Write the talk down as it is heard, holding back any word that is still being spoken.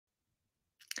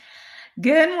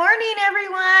Good morning,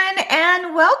 everyone,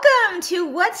 and welcome to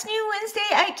What's New Wednesday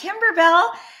at Kimberbell.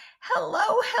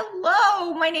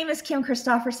 Hello. My name is Kim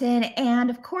Christopherson, and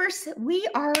of course,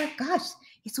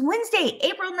 it's Wednesday,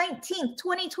 April 19th,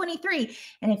 2023.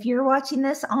 And if you're watching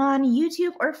this on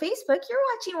YouTube or Facebook, you're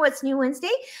watching What's New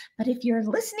Wednesday. But if you're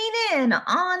listening in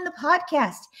on the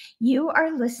podcast, you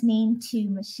are listening to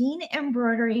Machine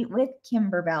Embroidery with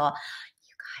Kimberbell.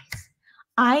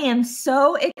 I am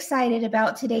so excited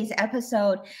about today's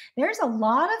episode. There's a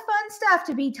lot of fun stuff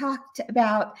to be talked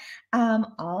about,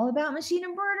 all about machine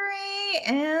embroidery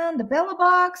and the Bella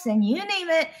box and you name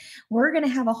it. We're going to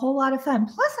have a whole lot of fun.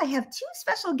 Plus, I have two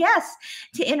special guests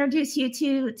to introduce you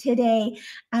to today.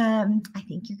 I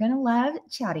think you're going to love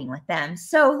chatting with them.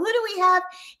 So who do we have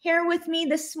here with me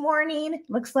this morning?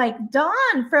 Looks like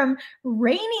Dawn from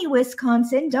rainy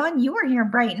Wisconsin. Dawn, you were here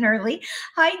bright and early.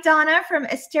 Hi, Donna from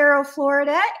Estero,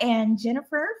 Florida, and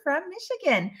Jennifer from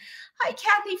Michigan. Hi,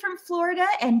 Kathy from Florida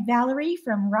and Valerie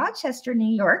from Rochester,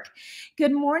 New York.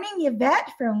 Good morning,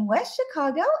 Yvette from West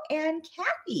Chicago and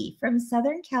Kathy from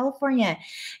Southern California.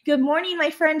 Good morning,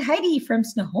 my friend Heidi from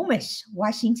Snohomish,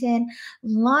 Washington.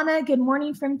 Lana, good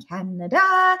morning from Canada.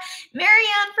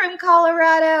 Marianne from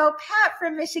Colorado. Pat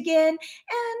from Michigan. And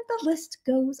the list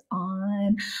goes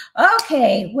on.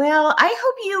 Okay, well, I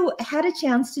hope you had a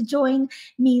chance to join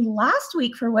me last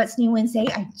week for What's New Wednesday.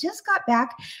 I just got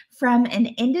back from an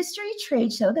industry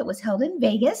trade show that was held in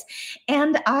Vegas,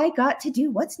 and I got to do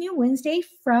What's New Wednesday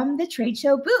from the trade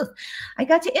show booth. I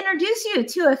got to introduce you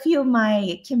to a few of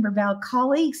my Kimberbell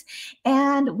colleagues,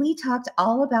 and we talked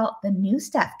all about the new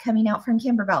stuff coming out from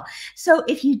Kimberbell. So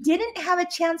if you didn't have a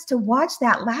chance to watch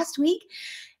that last week,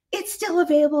 it's still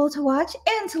available to watch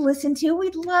and to listen to.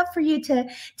 We'd love for you to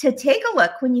take a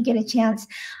look when you get a chance.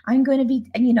 I'm going to be,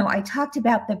 I talked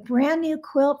about the brand new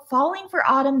quilt Falling for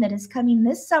Autumn that is coming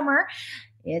this summer.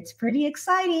 It's pretty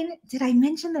exciting. Did I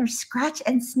mention there's scratch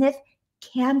and sniff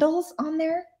candles on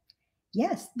there?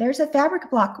 Yes, there's a fabric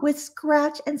block with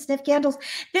scratch and sniff candles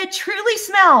that truly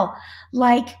smell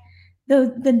like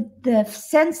the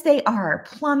scents they are,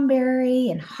 plumberry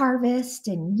and harvest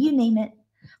and you name it.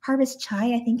 Harvest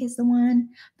chai, I think, is the one.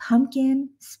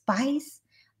 Pumpkin, spice.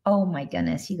 Oh my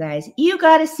goodness, you guys. You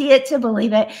got to see it to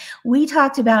believe it. We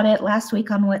talked about it last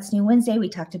week on What's New Wednesday. We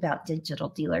talked about digital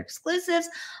dealer exclusives,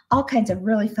 all kinds of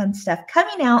really fun stuff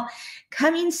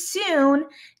coming soon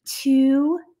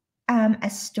to a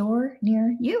store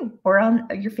near you or on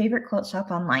your favorite quilt shop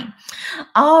online.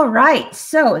 All right,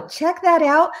 so check that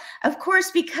out. Of course,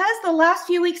 because the last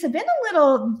few weeks have been a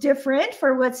little different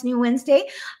for What's New Wednesday,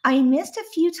 I missed a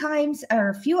few times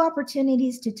or a few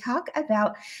opportunities to talk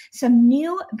about some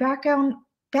new background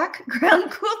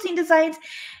quilting designs.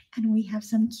 And we have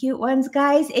some cute ones,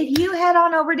 guys. If you head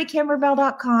on over to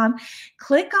kimberbell.com,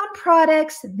 click on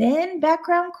products, then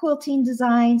background quilting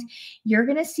designs, you're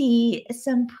going to see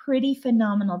some pretty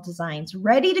phenomenal designs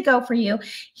ready to go for you.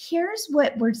 Here's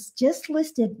what was just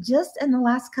listed just in the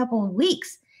last couple of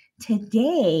weeks.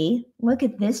 Today, look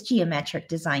at this geometric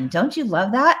design. Don't you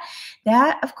love that?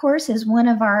 That, of course, is one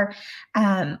of our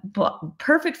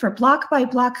perfect for block by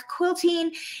block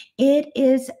quilting. It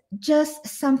is just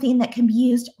something that can be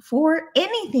used for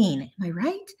anything. Am I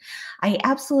right? I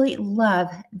absolutely love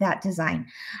that design.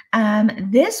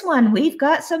 This one, we've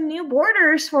got some new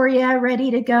borders for you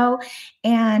ready to go.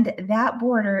 And that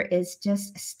border is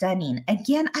just stunning.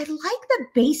 Again, I like the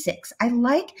basics. I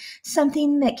like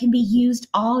something that can be used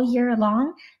all year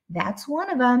long. That's one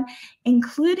of them,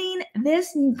 including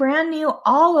this brand new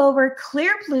all over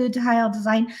clear blue tile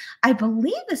design. I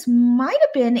believe this might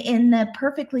have been in the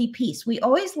Perfectly Pieced. We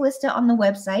always list it on the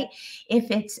website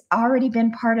if it's already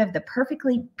been part of the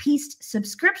Perfectly Pieced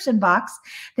subscription box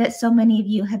that so many of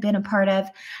you have been a part of.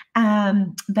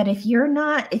 But if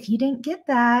you didn't get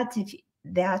that,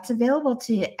 that's available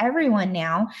to everyone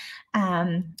now.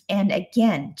 And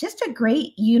again, just a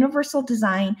great universal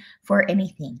design for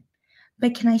anything.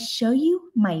 But can I show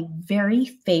you my very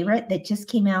favorite that just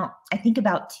came out, I think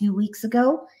about 2 weeks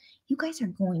ago? You guys are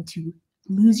going to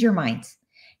lose your minds.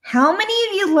 How many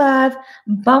of you love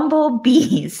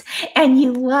bumblebees and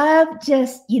you love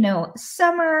just,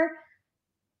 summer,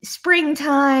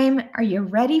 springtime? Are you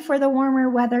ready for the warmer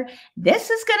weather?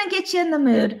 This is going to get you in the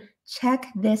mood. Check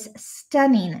this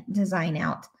stunning design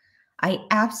out. I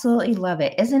absolutely love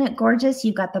it. Isn't it gorgeous?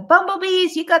 You got the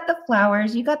bumblebees, you got the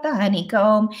flowers, you got the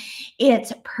honeycomb.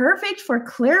 It's perfect for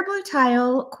clear blue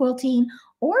tile quilting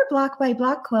or block by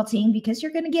block quilting because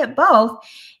you're going to get both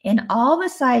in all the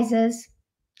sizes.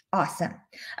 Awesome.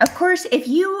 Of course, if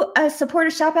you support a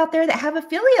shop out there that have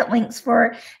affiliate links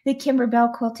for the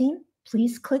Kimberbell quilting,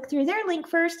 please click through their link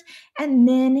first, and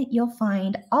then you'll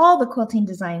find all the quilting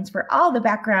designs for all the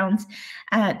backgrounds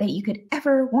that you could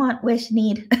ever want, wish,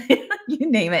 need. You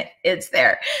name it, it's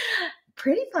there.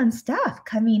 Pretty fun stuff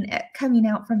coming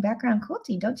out from Background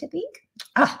Quilting, don't you think?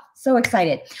 Oh, so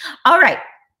excited. All right.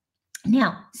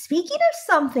 Now, speaking of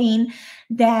something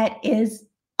that is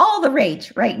all the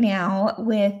rage right now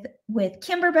with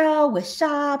Kimberbell, with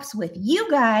shops, with you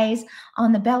guys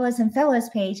on the Bellas and Fellas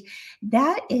page,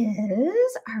 that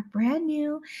is our brand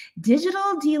new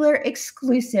digital dealer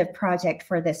exclusive project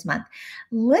for this month.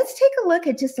 Let's take a look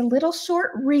at just a little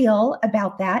short reel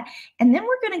about that, and then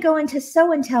we're going to go into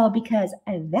Sew and Tell, because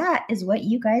that is what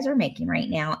you guys are making right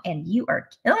now, and you are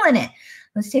killing it.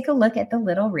 Let's take a look at the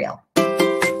little reel.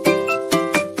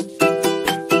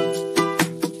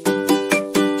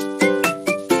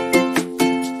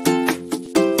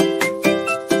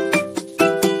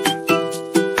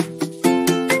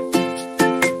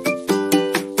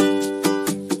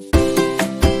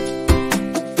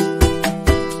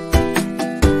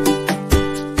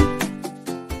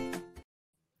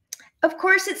 Of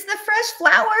course, it's the Fresh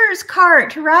Flowers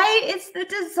cart, right? It's the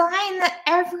design that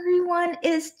everyone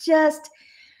is just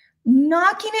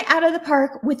knocking it out of the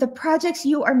park with the projects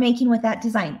you are making with that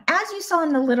design. As you saw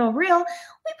in the little reel,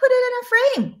 we put it in a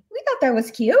frame. We thought that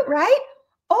was cute, right?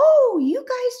 Oh, you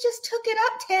guys just took it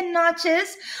up 10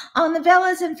 notches on the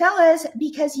Bellas and Fellas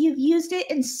because you've used it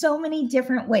in so many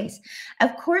different ways.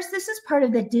 Of course, this is part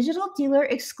of the Digital Dealer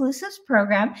Exclusives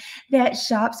program that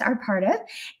shops are part of,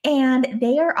 and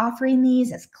they are offering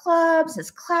these as clubs, as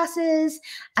classes.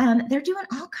 They're doing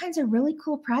all kinds of really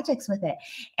cool projects with it,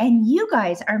 and you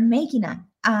guys are making them.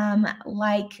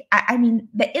 I mean,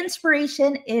 the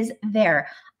inspiration is there.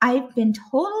 I've been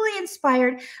totally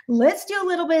inspired. Let's do a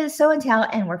little bit of Sew and Tell,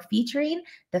 and we're featuring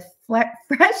the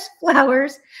Fresh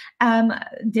Flowers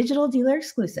digital dealer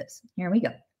exclusives. Here we go.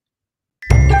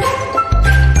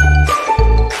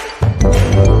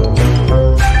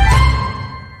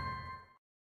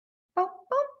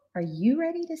 Are you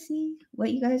ready to see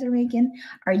what you guys are making?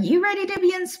 Are you ready to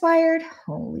be inspired?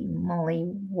 Holy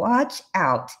moly, watch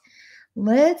out.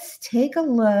 Let's take a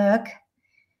look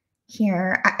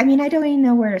here. I mean, I don't even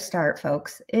know where to start,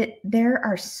 folks. There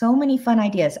are so many fun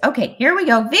ideas. Okay, here we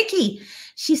go. Vicky,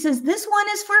 she says, this one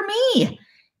is for me.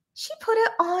 She put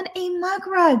it on a mug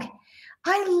rug.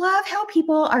 I love how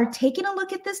people are taking a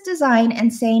look at this design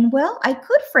and saying, well, I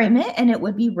could frame it and it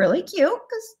would be really cute,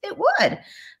 because it would.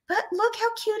 But look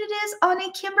how cute it is on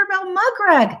a Kimberbell mug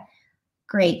rug.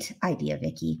 Great idea,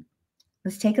 Vicky.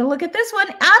 Let's take a look at this one.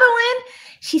 Adeline,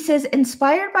 she says,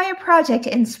 inspired by a project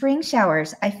in spring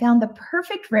showers, I found the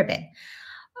perfect ribbon.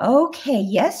 Okay,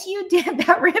 yes, you did.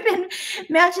 That ribbon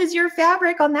matches your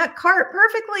fabric on that cart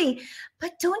perfectly.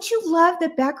 But don't you love the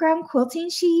background quilting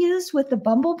she used with the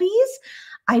bumblebees?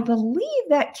 I believe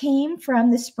that came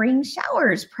from the spring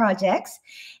showers projects.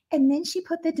 And then she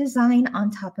put the design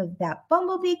on top of that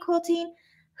bumblebee quilting,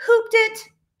 hooped it.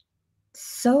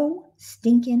 So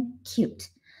stinking cute,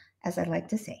 as I like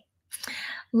to say.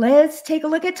 Let's take a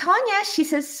look at Tanya. She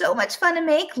says, so much fun to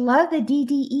make. Love the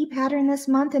DDE pattern this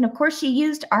month. And of course, she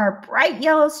used our bright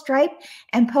yellow stripe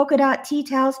and polka dot tea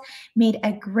towels, made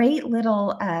a great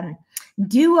little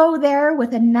duo there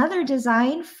with another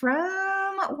design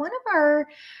from one of our,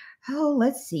 oh,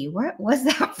 let's see, what was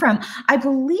that from? I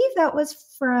believe that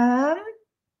was from,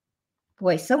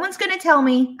 boy, someone's going to tell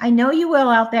me. I know you will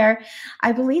out there.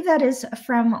 I believe that is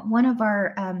from one of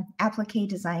our applique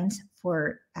designs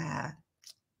for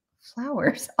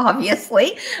flowers,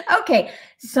 obviously. Okay,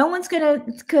 someone's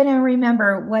gonna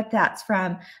remember what that's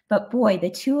from. But boy, the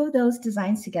two of those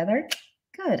designs together,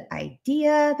 good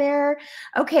idea there.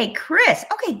 Okay, Chris.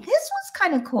 Okay, this was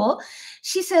kind of cool.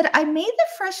 She said, I made the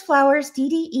Fresh Flowers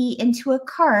DDE into a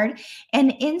card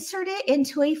and insert it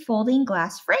into a folding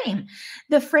glass frame.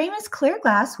 The frame is clear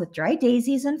glass with dry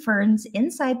daisies and ferns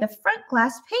inside the front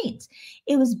glass panes.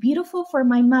 It was beautiful for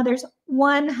my mother's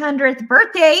 100th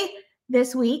birthday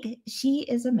this week. She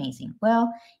is amazing. Well,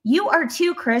 you are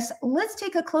too, Chris. Let's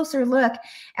take a closer look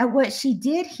at what she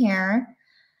did here.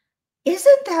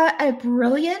 Isn't that a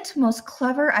brilliant, most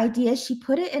clever idea? She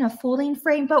put it in a folding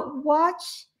frame, but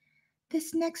watch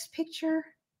this next picture.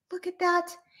 Look at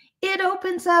that. It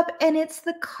opens up and it's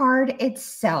the card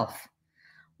itself.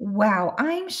 Wow,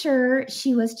 I'm sure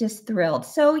she was just thrilled.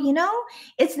 So, you know,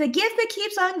 it's the gift that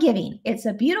keeps on giving. It's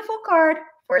a beautiful card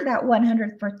for that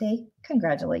 100th birthday.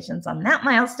 Congratulations on that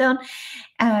milestone,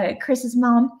 Chris's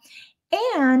mom.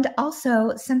 And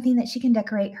also something that she can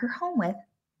decorate her home with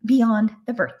beyond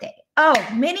the birthday. Oh,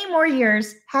 many more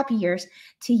years, happy years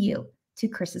to you, to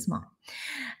Chris's mom.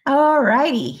 All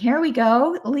righty, here we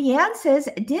go. Leanne says,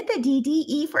 did the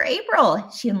DDE for April.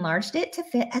 She enlarged it to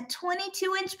fit a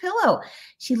 22-inch pillow.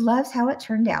 She loves how it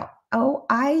turned out. Oh,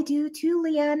 I do too,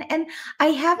 Leanne. And I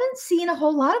haven't seen a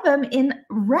whole lot of them in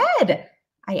red.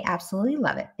 I absolutely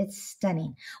love it. It's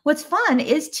stunning. What's fun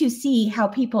is to see how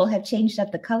people have changed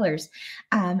up the colors,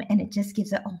 and it just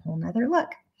gives it a whole nother look.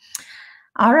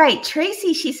 All right,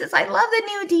 Tracy, she says, I love the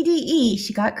new DDE.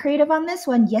 She got creative on this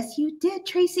one. Yes, you did,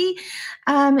 Tracy.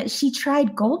 She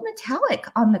tried gold metallic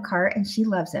on the cart and she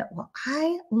loves it. Well,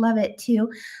 I love it too.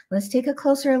 Let's take a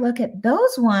closer look at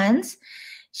those ones.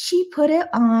 She put it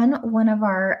on one of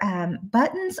our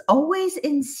buttons, always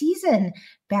in season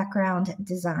background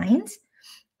designs.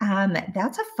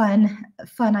 That's a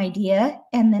fun idea,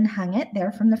 and then hung it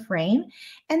there from the frame.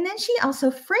 And then she also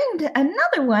framed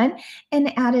another one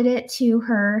and added it to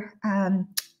her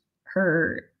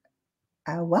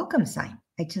welcome sign.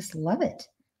 I just love it.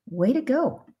 Way to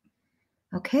go.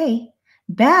 Okay,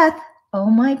 Beth. Oh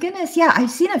my goodness. Yeah,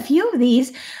 I've seen a few of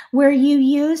these where you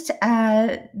used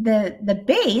the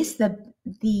base,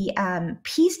 the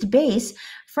pieced base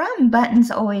from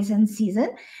Buttons Always in Season,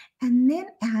 and then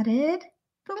added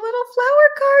the little flower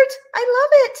cart. I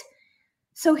love it.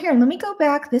 So here, let me go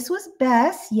back. This was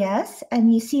Bess, yes.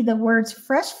 And you see the words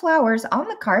fresh flowers on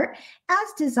the cart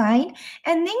as designed.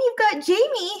 And then you've got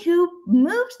Jamie who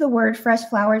moved the word fresh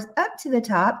flowers up to the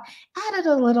top, added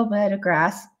a little bit of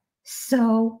grass.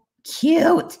 So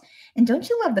cute. And don't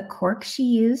you love the cork she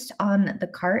used on the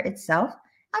cart itself?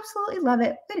 Absolutely love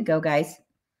it. Way to go, guys.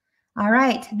 All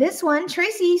right, this one,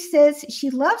 Tracy says she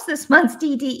loves this month's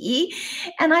DDE,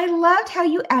 and I loved how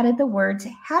you added the words,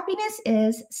 happiness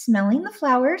is smelling the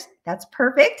flowers. That's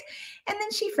perfect. And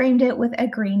then she framed it with a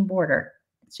green border.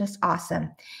 It's just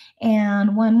awesome.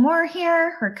 And one more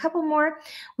here, or a couple more.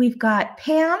 We've got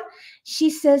Pam. She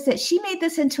says that she made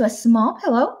this into a small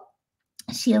pillow.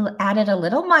 She added a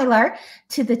little mylar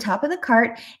to the top of the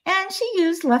cart, and she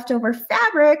used leftover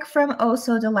fabric from Oh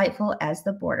So Delightful as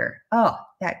the border. Oh,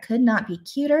 that could not be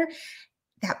cuter.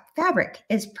 That fabric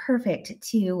is perfect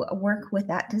to work with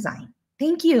that design.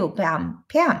 Thank you, Pam,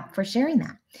 for sharing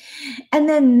that. And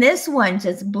then this one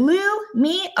just blew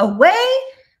me away.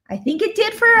 I think it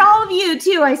did for all of you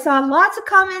too. I saw lots of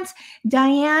comments.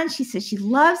 Diane, she says she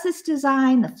loves this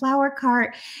design, the flower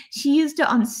cart. She used it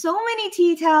on so many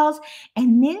tea towels.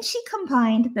 And then she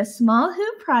combined the small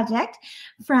hoop project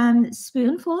from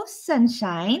Spoonful of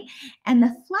Sunshine and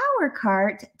the flower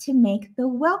cart to make the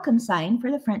welcome sign for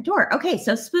the front door. Okay,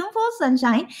 so Spoonful of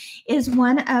Sunshine is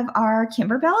one of our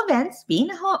Kimberbell events being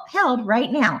held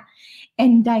right now.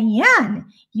 And Diane,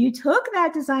 you took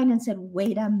that design and said,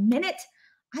 wait a minute,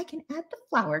 I can add the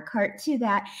flower cart to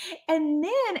that. And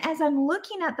then as I'm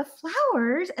looking at the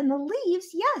flowers and the leaves,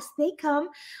 yes, they come,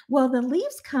 well, the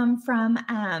leaves come from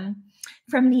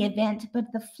the event,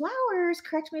 but the flowers,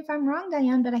 correct me if I'm wrong,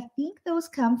 Diane, but I think those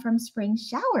come from spring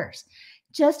showers.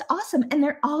 Just awesome. And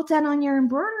they're all done on your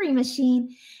embroidery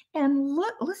machine. And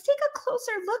look, let's take a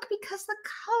closer look because the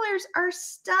colors are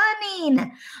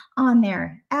stunning on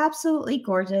there. Absolutely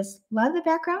gorgeous. Love the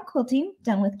background quilting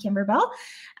done with Kimberbell.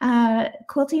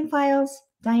 Quilting files,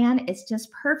 Diane, it's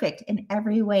just perfect in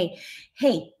every way.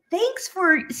 Hey, thanks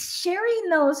for sharing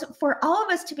those for all of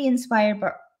us to be inspired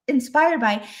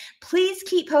by. Please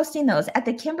keep posting those at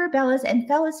the Kimberbellas and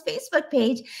Fellas Facebook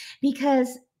page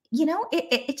because you know,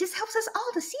 it just helps us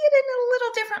all to see it in a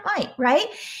little different light, right?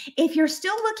 If you're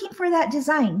still looking for that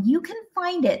design, you can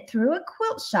find it through a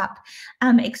quilt shop,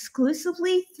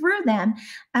 exclusively through them,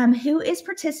 who is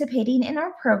participating in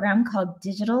our program called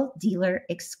Digital Dealer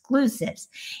Exclusives.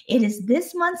 It is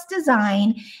this month's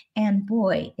design, and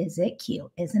boy, is it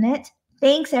cute, isn't it?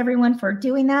 Thanks, everyone, for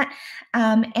doing that.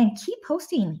 And keep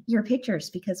posting your pictures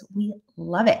because we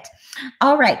love it.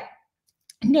 All right.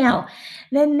 Now,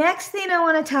 the next thing I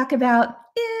want to talk about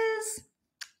is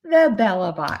the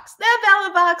Bella box. The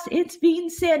Bella box, it's being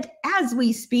sent as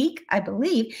we speak, I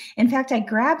believe. In fact, I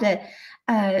grabbed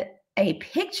a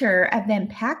picture of them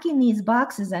packing these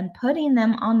boxes and putting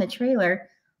them on the trailer.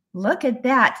 Look at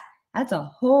that. That's a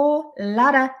whole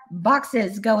lot of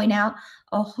boxes going out,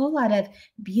 a whole lot of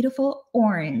beautiful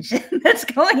orange that's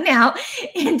going out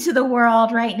into the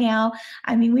world right now.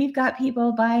 I mean, we've got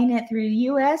people buying it through the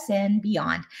US and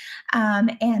beyond.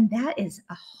 And that is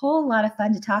a whole lot of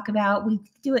fun to talk about. We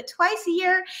do it twice a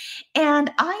year.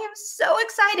 And I am so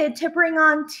excited to bring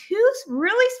on two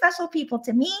really special people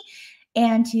to me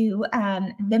and to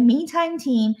the Meantime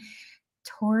team.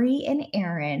 Tori and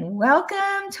Erin.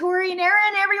 Welcome, Tori and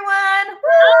Erin, everyone.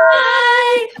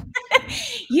 Hi.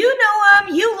 You know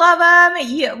them, you love love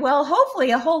them. Well,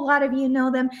 hopefully a whole lot of you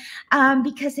know them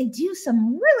because they do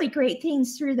some really great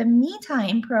things through the Me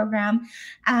Time program.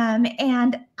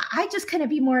 And I just couldn't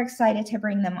be more excited to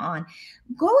bring them on.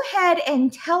 Go ahead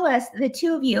and tell us, the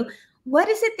two of you, what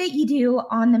is it that you do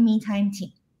on the Me Time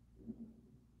team?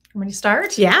 Want me to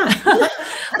start? Yeah.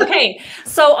 Okay.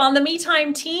 So on the Me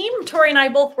Time team, Tori and I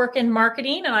both work in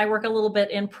marketing, and I work a little bit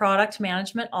in product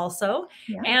management also.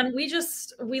 Yeah. And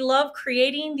we love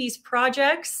creating these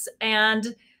projects.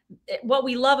 And what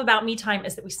we love about Me Time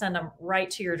is that we send them right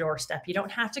to your doorstep. You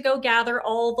don't have to go gather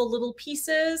all the little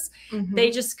pieces. They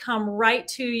just come right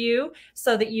to you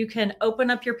so that you can open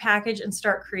up your package and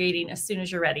start creating as soon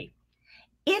as you're ready.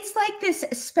 It's like this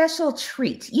special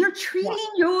treat. You're treating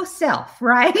yourself,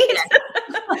 right?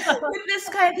 With this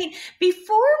kind of thing.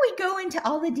 Before we go into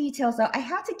all the details, though, I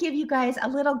have to give you guys a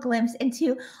little glimpse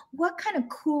into what kind of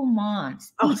cool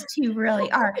moms these two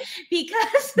really are.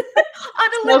 Because on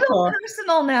a little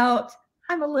personal note,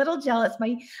 I'm a little jealous.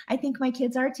 I think my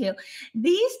kids are too.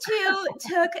 These two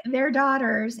took their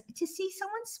daughters to see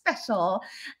someone special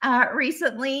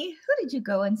recently. Who did you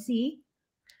go and see?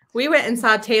 We went and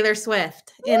saw Taylor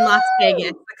Swift in Las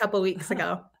Vegas a couple weeks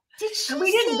ago. Did she? We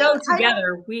didn't go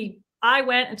together. I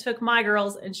went and took my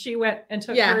girls, and she went and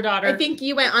took her daughter. I think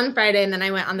you went on Friday, and then I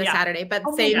went on the Saturday. But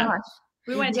same. My gosh.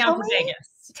 We went down to Vegas.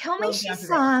 Tell me she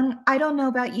sung "I Don't Know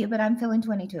About You, But I'm Feeling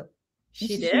 22."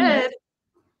 She did.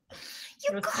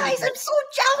 You guys, I'm so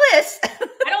jealous.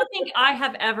 I don't think I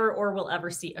have ever or will ever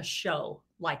see a show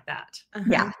like that.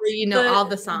 Yeah. Where you know all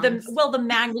the songs. The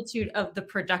magnitude of the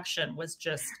production was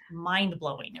just mind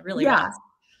blowing. It really was.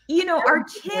 You know, our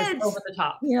kids over the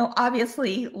top. You know,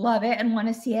 obviously love it and want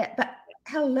to see it. But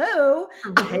hello.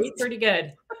 It's pretty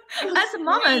good. As a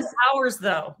mama. Hours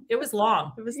though. It was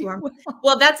long. It was long.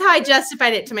 Well, that's how I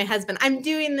justified it to my husband. I'm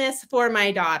doing this for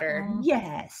my daughter.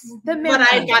 Yes. But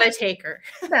I gotta take her.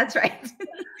 That's right.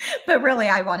 But really,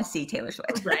 I want to see Taylor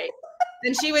Swift. Right.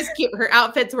 And she was cute. Her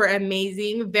outfits were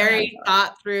amazing. Very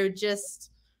thought through.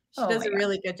 Just she does a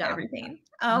really good job. Everything.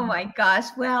 Oh my gosh.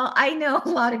 Well, I know a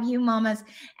lot of you mamas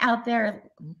out there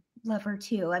love her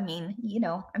too. I mean, you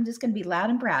know, I'm just going to be loud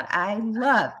and proud. I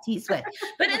love T Swift.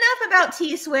 But enough about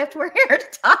T Swift. We're here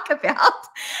to talk about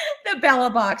the Bella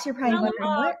Box. You're probably wondering,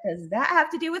 what does that have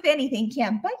to do with anything,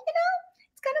 Kim? But you know,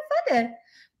 it's kind of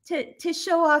fun to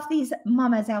show off these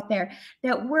mamas out there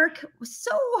that work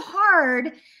so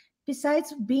hard.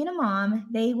 Besides being a mom,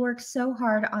 they work so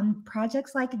hard on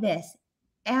projects like this.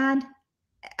 And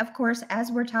of course,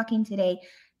 as we're talking today,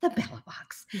 the Bella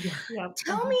Box. Yeah.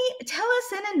 Tell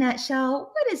us in a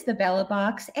nutshell, what is the Bella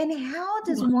Box and how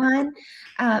does one,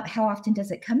 how often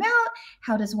does it come out?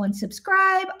 How does one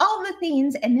subscribe? All the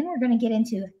things. And then we're going to get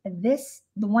into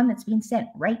the one that's being sent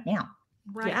right now.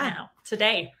 Right now,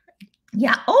 today.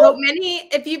 Yeah. So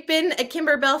if you've been a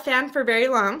Kimberbell fan for very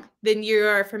long, then you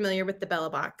are familiar with the Bella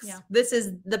Box. Yeah. This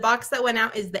is the box that went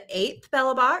out is the 8th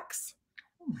Bella Box.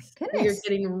 Oh my goodness. You're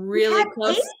getting really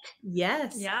close. 8?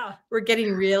 Yes. Yeah. We're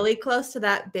getting really close to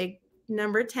that big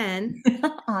number 10.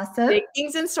 Awesome. Big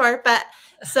things in store. But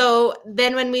so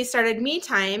then when we started Me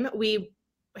Time, we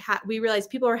realized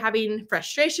people were having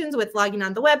frustrations with logging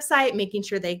on the website, making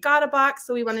sure they got a box.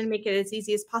 So we wanted to make it as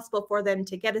easy as possible for them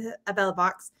to get a Bella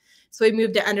Box. So we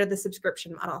moved it under the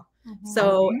subscription model.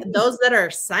 So those that are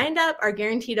signed up are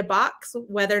guaranteed a box,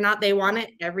 whether or not they want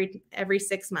it every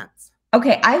 6 months.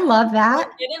 Okay, I love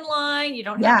that. Get in line. You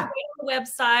don't have to wait on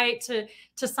the website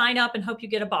to sign up and hope you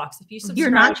get a box. If you subscribe,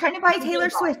 you're not trying to buy Taylor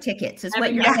Swift tickets, is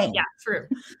what you're saying. Yeah, true.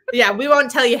 Yeah, we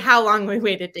won't tell you how long we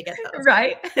waited to get those.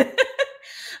 Right.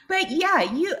 But yeah,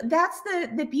 that's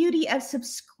the beauty of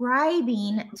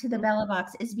subscribing to the Bella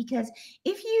Box is because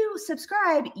if you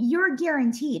subscribe, you're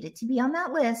guaranteed to be on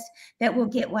that list that will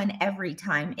get one every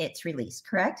time it's released,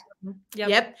 correct?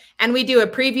 Yep. And we do a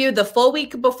preview the full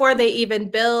week before they even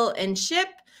bill and ship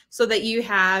so that you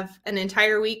have an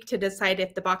entire week to decide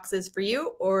if the box is for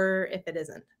you or if it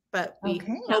isn't. But we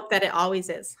hope that it always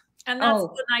is. And that's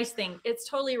the nice thing. It's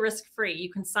totally risk-free. You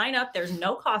can sign up. There's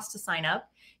no cost to sign up.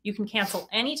 You can cancel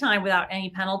anytime without any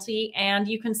penalty, and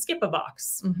you can skip a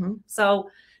box. So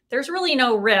there's really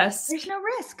no risk. There's no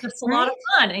risk. It's a lot of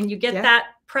fun, and you get that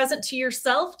present to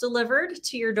yourself delivered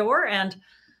to your door. And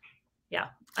yeah,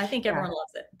 I think everyone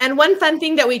loves it. And one fun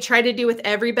thing that we try to do with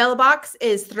every Bella Box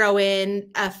is throw in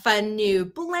a fun new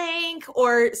blank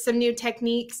or some new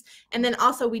techniques. And then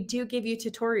also we do give you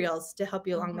tutorials to help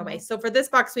you along the way. So for this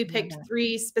box, we picked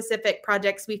 3 specific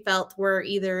projects we felt were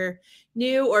either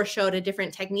new or showed a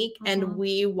different technique. And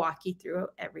we walk you through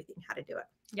everything, how to do it.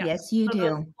 Yeah. Yes, you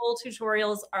do. Full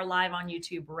tutorials are live on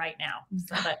YouTube right now.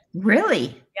 So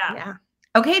really? Yeah.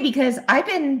 Okay, because I've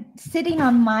been sitting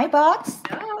on my box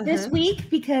this week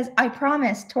because I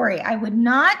promised Tori I would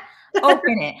not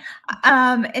open it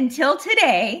until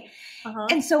today.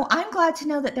 And so I'm glad to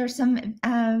know that there's some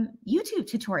YouTube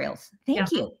tutorials.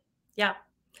 Thank you. Yeah.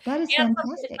 That is and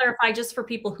fantastic. to clarify, just for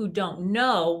people who don't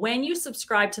know, when you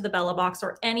subscribe to the Bella Box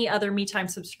or any other Me Time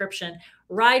subscription,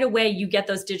 right away you get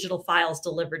those digital files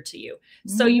delivered to you.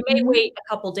 So you may wait a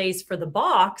couple days for the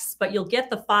box, but you'll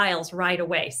get the files right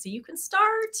away. So you can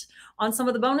start on some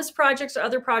of the bonus projects or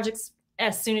other projects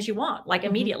as soon as you want, like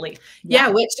immediately. Yeah,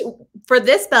 which for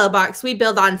this Bella Box, we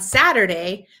build on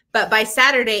Saturday, but by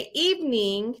Saturday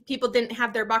evening, people didn't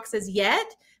have their boxes yet.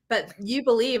 But you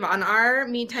believe on our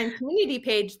Me Time community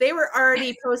page, they were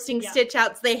already posting stitch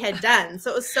outs they had done.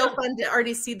 So it was so fun to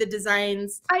already see the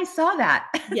designs. I saw that.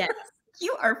 Yes.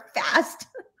 You are fast.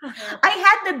 I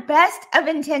had the best of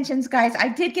intentions, guys. I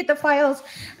did get the files,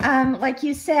 like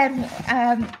you said,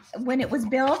 when it was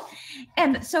built.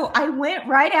 And so I went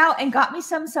right out and got me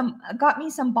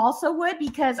some balsa wood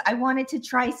because I wanted to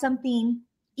try something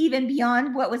even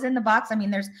beyond what was in the box. I mean,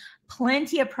 there's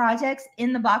plenty of projects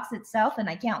in the box itself, and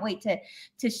I can't wait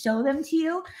to show them to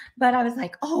you. But I was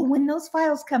like, oh, when those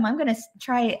files come, I'm going to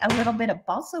try a little bit of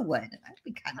balsa wood. That'd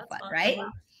be kind of fun, right?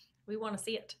 We want to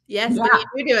see it. Yes, when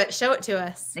you do it, show it to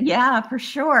us. Yeah, for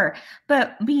sure.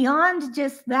 But beyond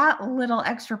just that little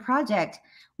extra project,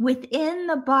 within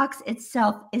the box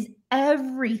itself is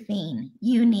everything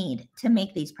you need to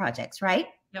make these projects, right?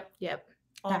 Yep.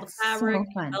 All the fabric,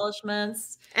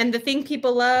 embellishments. And the thing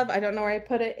people love, I don't know where I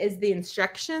put it, is the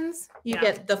instructions. You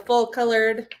get the full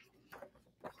colored,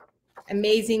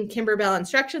 amazing Kimberbell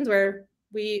instructions where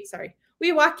we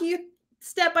walk you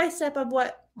step by step of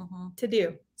what to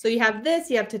do. So you have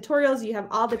this, you have tutorials, you have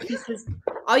all the pieces.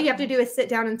 All you have to do is sit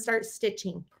down and start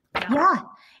stitching. Yeah,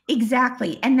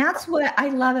 exactly. And that's what I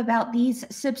love about these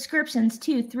subscriptions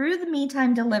too, through the Me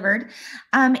Time Delivered,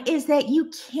 is that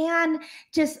you can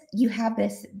you have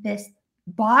this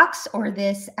box or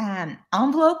this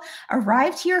envelope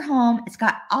arrive to your home. It's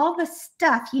got all the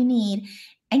stuff you need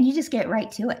and you just get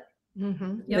right to it.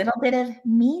 Little bit of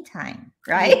me time,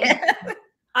 right?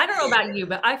 I don't know about you,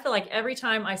 but I feel like every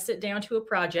time I sit down to a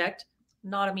project,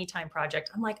 not a Me Time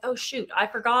project, I'm like, oh shoot, I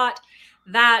forgot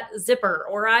that zipper,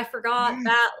 or I forgot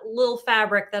that little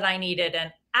fabric that I needed.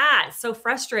 And it's so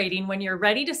frustrating when you're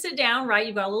ready to sit down, right?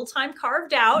 You've got a little time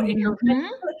carved out and you're ready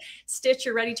to stitch,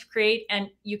 you're ready to create, and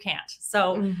you can't.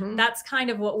 So that's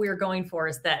kind of what we're going for,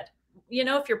 is that, you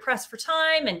know, if you're pressed for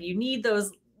time and you need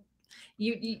those,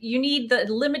 you need the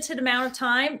limited amount of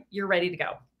time, you're ready to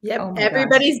go. Yep. Oh,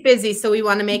 everybody's busy. So we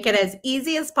want to make it as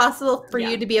easy as possible for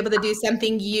you to be able to do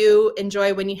something you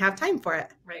enjoy when you have time for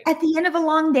it. Right. At the end of a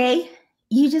long day,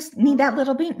 you just need that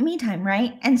little me time,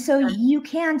 right? And so you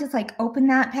can just like open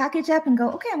that package up and go,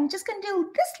 okay, I'm just going to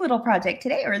do this little project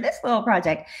today or this little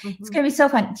project. It's going to be so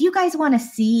fun. Do you guys want to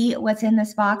see what's in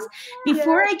this box?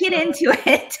 Before I get into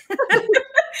it,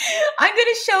 I'm going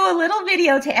to show a little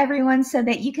video to everyone so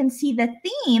that you can see the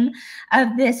theme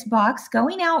of this box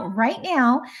going out right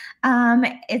now.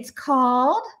 It's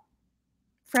called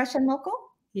Fresh and Local.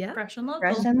 Yeah. Fresh and Local.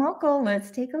 Fresh and Local.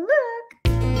 Let's take a look.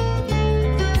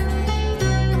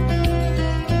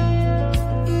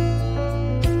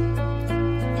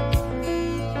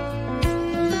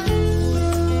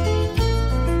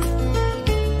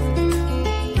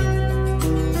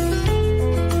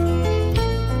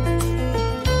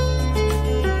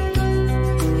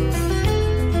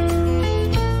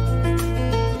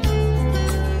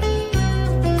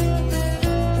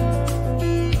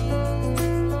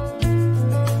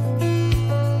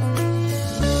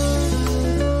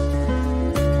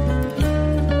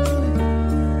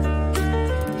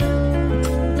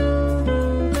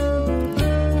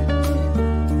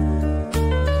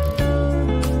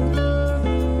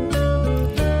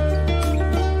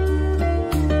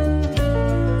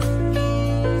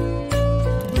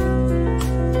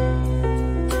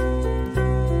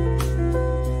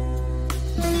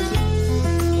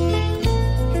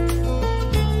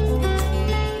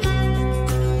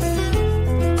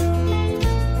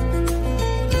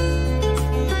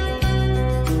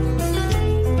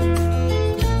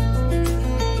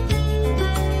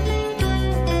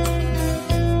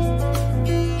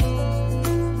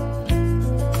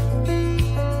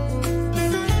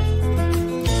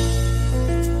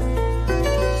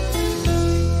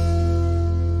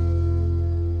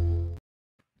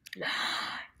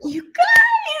 You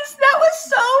guys, that was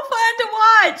so fun to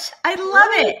watch. I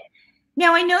love it.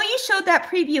 Now, I know you showed that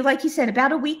preview, like you said,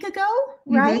 about a week ago,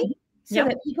 right? So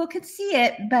that people could see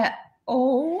it. But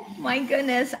oh my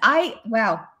goodness,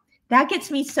 wow, that gets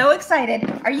me so excited.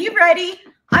 Are you ready?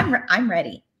 I'm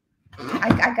ready. I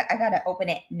gotta open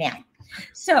it now.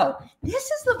 So this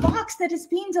is the box that is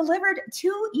being delivered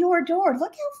to your door.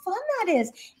 Look how fun that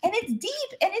is, and it's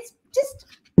deep, and it's just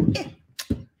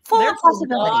full of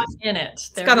possibilities in it.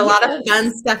 It's got a lot of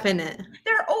fun stuff in it.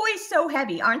 They're always so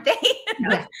heavy, aren't they?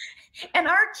 Yeah. And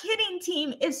our kitting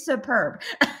team is superb.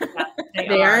 Yeah,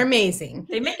 they are amazing.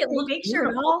 They make it look make sure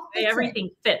it all fits everything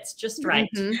fits just right.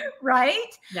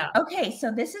 Right? Yeah. Okay,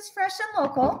 so this is fresh and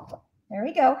local. There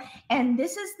we go. And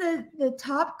this is the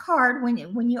top card when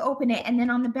you open it, and then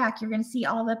on the back you're going to see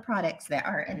all the products that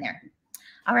are in there.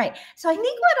 All right. So I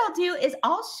think what I'll do is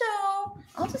I'll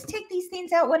just take these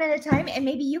things out one at a time, and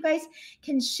maybe you guys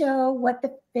can show what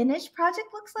the finished project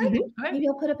looks like. Okay. Maybe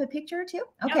I'll put up a picture or two.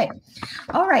 Okay.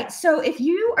 Yeah. All right. So if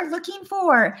you are looking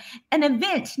for an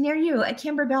event near you, a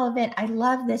Kimberbell event, I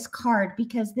love this card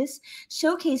because this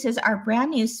showcases our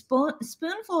brand new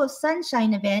Spoonful of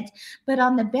Sunshine event. But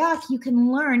on the back, you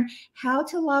can learn how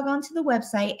to log onto the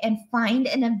website and find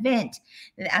an event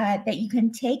that you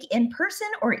can take in person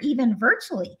or even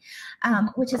virtually,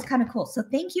 which is kind of cool. So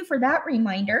thank you for that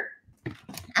reminder.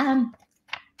 The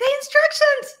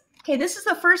instructions. Okay, this is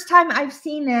the first time I've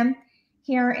seen them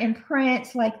here in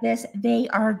print like this. They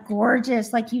are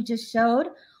gorgeous, like you just showed.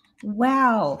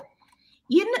 Wow.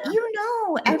 You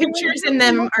know, the pictures in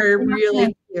them are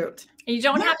really cute. And you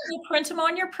don't have to print them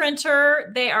on your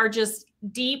printer. They are just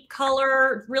deep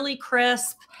color, really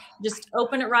crisp. Just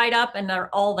open it right up and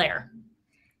they're all there.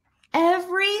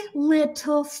 Every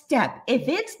little step, if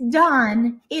it's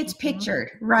done, it's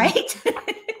pictured, right?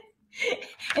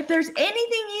 If there's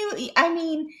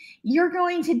anything you're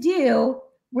going to do,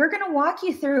 we're going to walk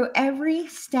you through every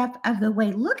step of the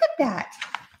way. Look at that.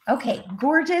 Okay,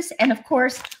 gorgeous. And of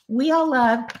course, we all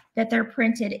love that they're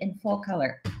printed in full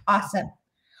color. Awesome.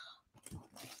 You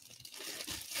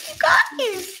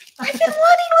guys, I've been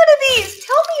wanting one of these.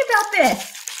 Tell me about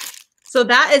this. So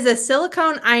that is a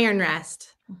silicone iron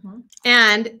rest.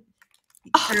 And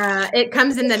it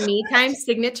comes in the Me Time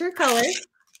signature color.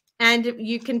 And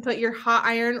you can put your hot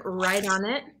iron right on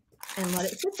it and let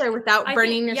it sit there without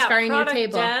burning or scarring your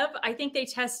table. Dev, I think they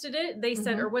tested it. They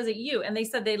said, or was it you? And they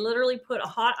said they literally put a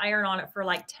hot iron on it for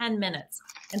like 10 minutes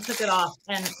and took it off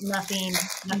and nothing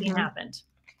happened.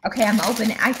 Okay, I'm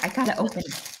opening. I got to open.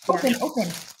 Open.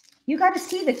 You got to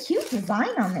see the cute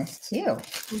design on this too.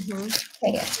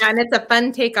 Okay. Yeah, and it's a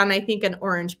fun take on, I think, an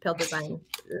orange pill design,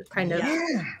 kind of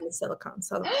silicone.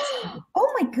 So,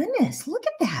 oh my goodness, look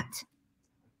at that.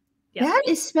 Yeah. That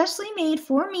is specially made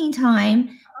for Me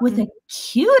Time with the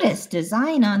cutest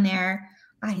design on there.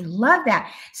 I love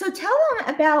that. So tell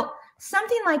them about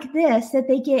something like this that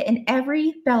they get in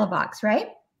every Bella box,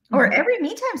 right? Or every Me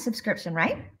Time subscription,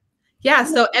 right? Yeah.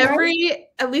 So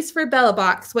at least for Bella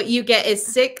box, what you get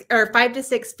is 5 to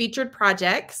 6 featured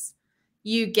projects.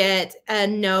 You get a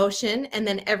Notion and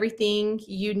then everything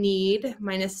you need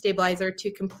minus stabilizer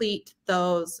to complete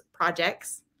those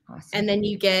projects. Awesome. And then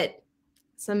you get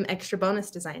some extra bonus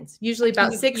designs, usually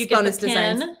about 6 bonus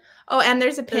designs. Oh, and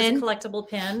there's a pin. There's a collectible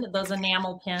pin, those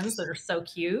enamel pins that are so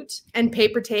cute. And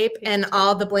paper tape and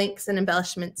all the blanks and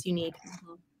embellishments you need.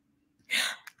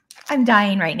 I'm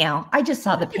dying right now. I just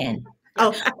saw the pin.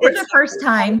 Oh, for the first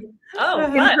time. Oh,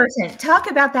 in person.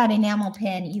 Talk about that enamel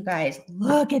pin, you guys.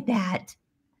 Look at that.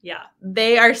 Yeah.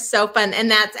 They are so fun. And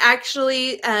that's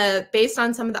actually based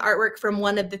on some of the artwork from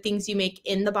one of the things you make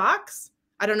in the box.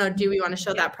 I don't know. Do we want to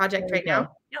show that project right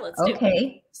now? Yeah, let's do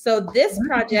it. So this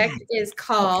project is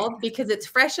called, because it's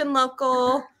fresh and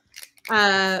local,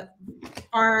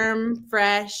 farm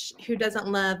fresh. Who doesn't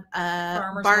love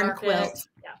a barn quilt?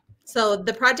 Yeah. So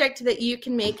the project that you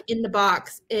can make in the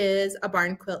box is a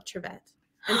barn quilt trivet.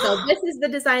 And so this is the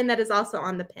design that is also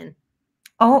on the pin.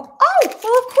 Oh,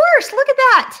 well, of course. Look at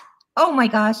that. Oh my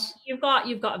gosh. You've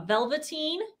got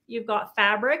velveteen, you've got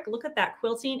fabric. Look at that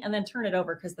quilting, and then turn it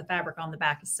over because the fabric on the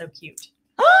back is so cute.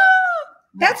 Oh,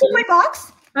 that's in my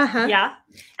box. Yeah.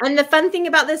 And the fun thing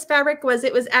about this fabric was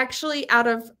it was actually out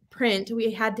of print.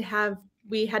 We had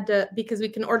to, because we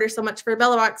can order so much for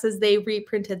Bella boxes, they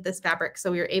reprinted this fabric.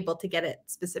 So we were able to get it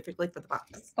specifically for the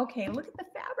box. Okay, look at the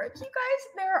fabric, you guys.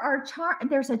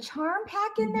 There's a charm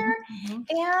pack in there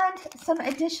and some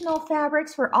additional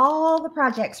fabrics for all the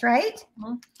projects, right?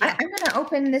 Yeah. I'm going to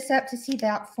open this up to see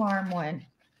that farm one.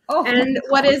 Oh, and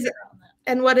what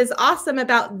is awesome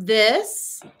about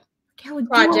this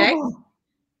project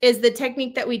is the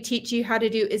technique that we teach you how to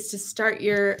do is to start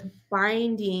your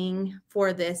binding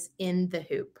for this in the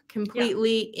hoop,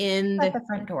 completely in the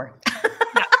front door.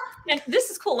 And this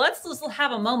is cool. Let's just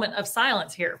have a moment of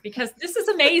silence here because this is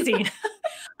amazing.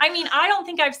 I mean, I don't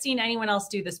think I've seen anyone else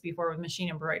do this before with machine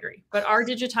embroidery, but our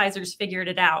digitizers figured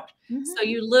it out. So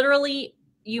you literally,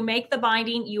 you make the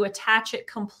binding, you attach it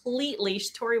completely.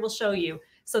 Tori will show you.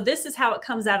 So this is how it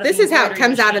comes out of this the is how it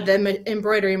comes machine. out of the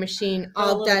embroidery machine,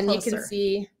 all done. Closer.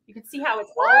 You can see how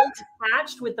it's all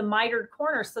attached with the mitered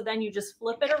corners. So then you just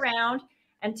flip it around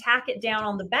and tack it down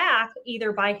on the back,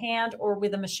 either by hand or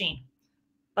with a machine.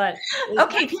 But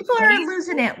okay, people are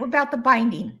losing it about the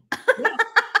binding. Yeah.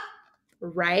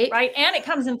 Right. And it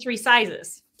comes in 3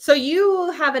 sizes. So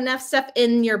you have enough stuff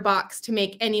in your box to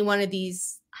make any one of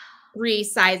these 3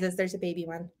 sizes. There's a baby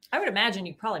one. I would imagine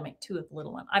you probably make 2 of the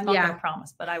little one. I'm not going to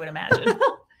promise, but I would imagine.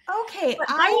 Okay.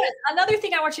 Another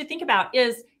thing I want you to think about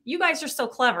is you guys are so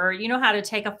clever. You know how to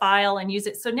take a file and use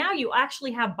it. So now you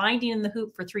actually have binding in the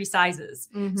hoop for 3 sizes.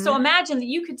 So imagine that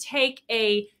you could take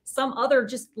some other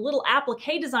just little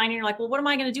applique design and you're like, well, what am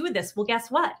I going to do with this? Well,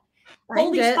 guess what?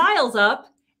 Hold these files up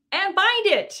and bind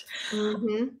it.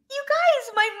 You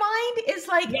guys, my mind is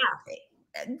like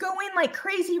going like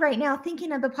crazy right now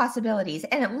thinking of the possibilities.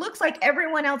 And it looks like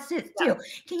everyone else is too.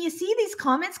 Can you see these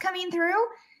comments coming through?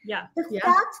 Yeah. The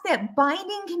fact that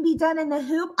binding can be done in the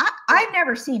hoop, I've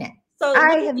never seen it. So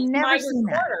I have never seen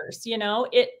that. Corners, you know,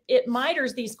 it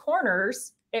miters these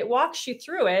corners, it walks you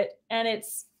through it, and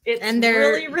it's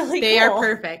really, really they cool. are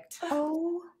perfect.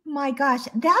 Oh my gosh.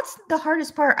 That's the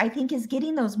hardest part, I think, is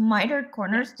getting those mitered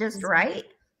corners just right.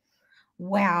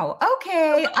 Wow.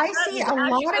 Okay. I see a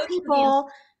lot of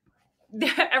people.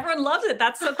 Everyone loves it.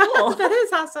 That's so cool. That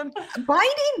is awesome.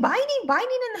 Binding in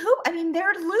the hoop. I mean,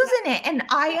 they're losing it. And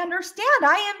I understand.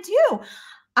 I am too.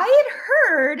 I had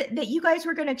heard that you guys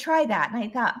were going to try that. And I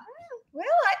thought, well,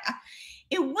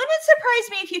 it wouldn't surprise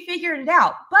me if you figured it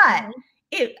out. But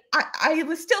I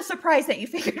was still surprised that you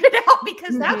figured it out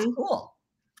because that's cool.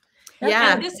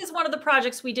 And this is one of the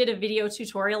projects we did a video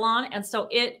tutorial on. And so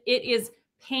it is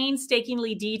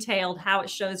painstakingly detailed how it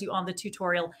shows you on the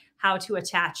tutorial how to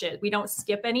attach it. We don't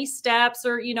skip any steps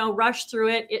or, rush through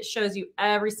it. It shows you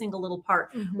every single little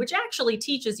part, which actually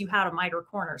teaches you how to miter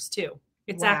corners too.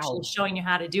 It's actually showing you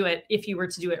how to do it if you were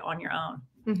to do it on your own.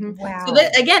 Wow. So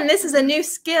again, this is a new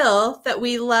skill that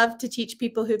we love to teach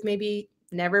people who've maybe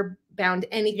never bound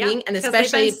anything, and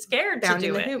especially scared to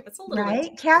do it. It's a little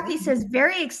right. Kathy says,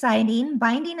 very exciting.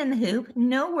 Binding in the hoop.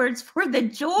 No words for the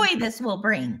joy this will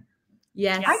bring.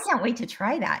 Yes. I can't wait to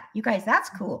try that. You guys, that's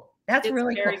cool. It's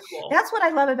really cool. That's what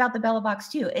I love about the Bella Box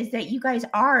too, is that you guys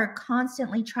are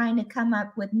constantly trying to come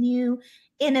up with new,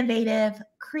 innovative,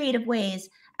 creative ways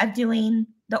of doing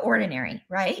the ordinary,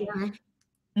 right?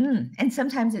 And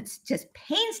sometimes it's just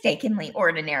painstakingly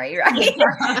ordinary, right?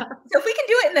 So if we can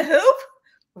do it in the hoop,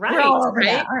 we're all over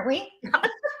that, aren't we?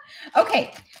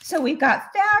 Okay, so we've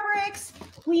got fabrics.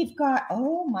 We've got,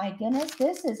 oh my goodness,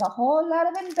 this is a whole lot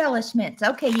of embellishments.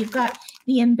 Okay, you've got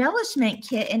the embellishment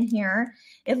kit in here.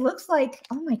 It looks like,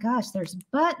 oh my gosh, there's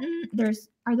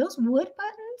are those wood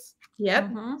buttons?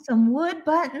 Yep. Some wood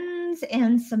buttons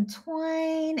and some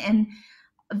twine and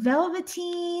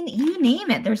velveteen, you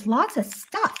name it. There's lots of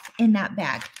stuff in that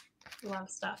bag. A lot of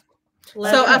stuff.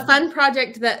 So a fun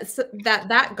project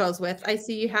that goes with, I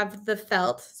see you have the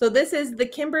felt. So this is the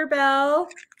Kimberbell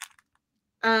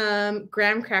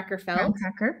graham cracker felt,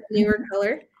 newer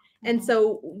color. And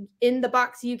so in the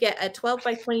box, you get a 12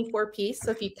 by 24 piece.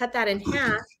 So if you cut that in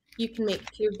half, you can make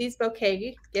 2 of these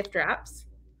bouquet gift wraps.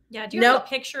 Yeah, do you have a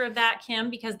picture of that,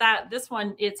 Kim? Because this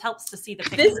one, it helps to see the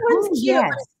picture. This one's cute.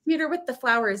 It's cuter with the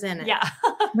flowers in it. Yeah.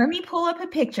 Let me pull up a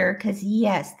picture because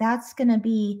yes, that's going to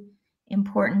be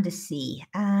important to see.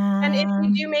 And if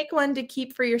you do make one to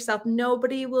keep for yourself,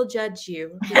 nobody will judge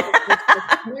you.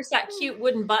 There's that cute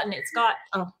wooden button. It's got,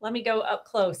 let me go up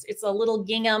close. It's a little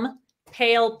gingham,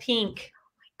 pale pink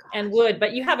and wood,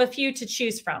 but you have a few to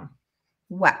choose from.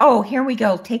 Wow. Oh, here we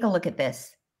go. Take a look at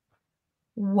this.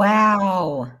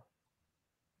 Wow.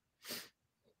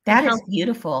 That is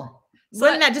beautiful.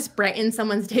 Wouldn't that just brighten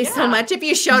someone's day so much if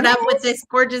you showed up with this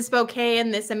gorgeous bouquet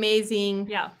and this amazing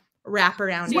wrap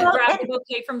around it? So you grab the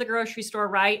bouquet from the grocery store,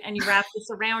 right? And you wrap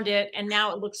this around it, and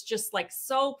now it looks just like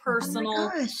so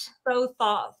personal, so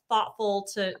thoughtful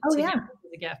to give as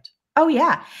a gift. Oh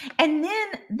yeah. And then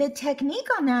the technique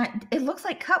on that, it looks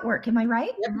like cut work. Am I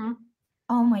right?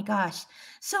 Oh my gosh.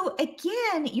 So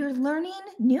again, you're learning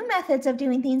new methods of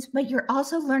doing things, but you're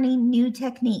also learning new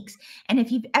techniques. And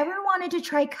if you've ever wanted to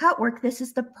try cut work, this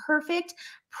is the perfect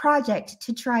project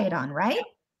to try it on, right?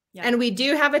 Yeah. And we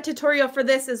do have a tutorial for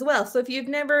this as well. So if you've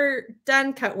never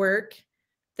done cut work,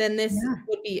 then this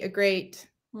would be a great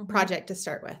project to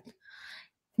start with.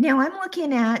 Now I'm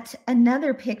looking at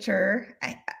another picture.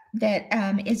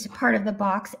 is part of the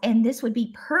box, and this would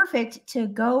be perfect to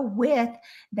go with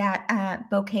that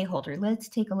bouquet holder. Let's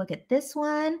take a look at this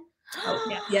one. Oh,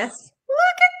 yeah. Yes. Look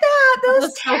at that, those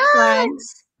That's so fun.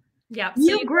 tags. Yeah.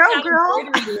 You get grow, that girl.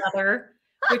 embroidery leather,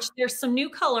 which there's some new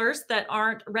colors that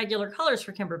aren't regular colors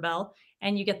for Kimberbell,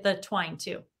 and you get the twine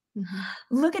too.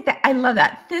 Look at that. I love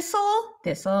that.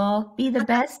 This'll be the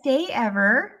best day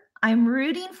ever. I'm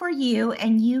rooting for you,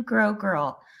 and you grow,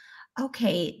 girl.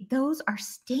 Okay, those are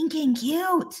stinking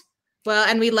cute. Well,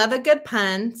 and we love a good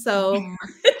pun, so.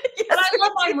 But I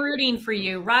love I'm rooting for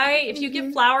you, right? If you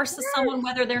give flowers to someone,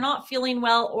 whether they're not feeling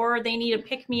well or they need a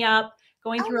pick-me-up,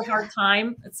 going through a hard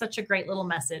time, it's such a great little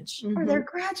message. Or they're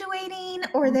graduating,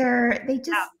 or they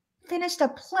just finished a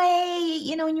play,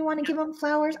 you know, and you want to give them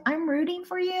flowers. I'm rooting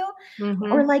for you.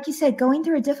 Or like you said, going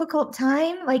through a difficult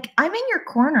time, like I'm in your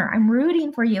corner. I'm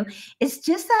rooting for you. It's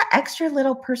just that extra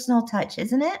little personal touch,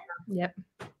 isn't it? Yep.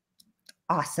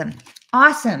 Awesome.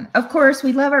 Awesome. Of course,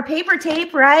 we love our paper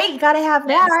tape, right? You got to have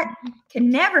that. Can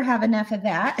never have enough of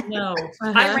that. No,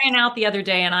 I ran out the other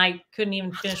day and I couldn't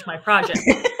even finish my project.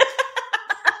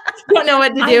 Don't know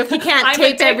what to do if you can't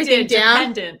tape everything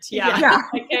down. Yeah.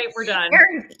 Okay, we're done.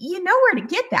 Erin, you know where to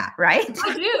get that, right?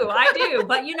 I do.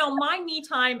 But you know, my me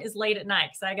time is late at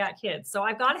night because I got kids. So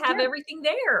I've got to have everything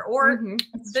there or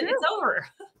it's over.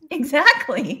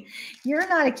 Exactly. You're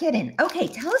not kidding. Okay,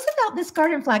 tell us about this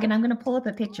garden flag, and I'm going to pull up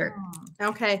a picture.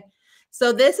 Okay.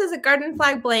 So this is a garden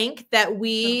flag blank that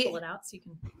we pull it out so you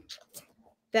can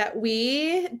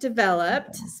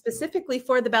developed specifically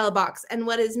for the Bella box. And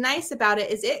what is nice about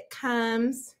it is it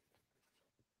comes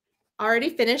already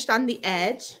finished on the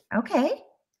edge. Okay.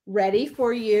 Ready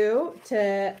for you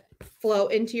to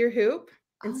float into your hoop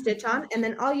and stitch on. And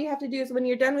then all you have to do is when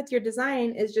you're done with your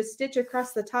design is just stitch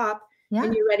across the top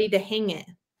and you're ready to hang it.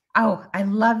 Oh, I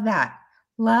love that.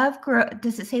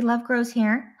 Does it say love grows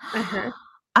here?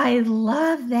 I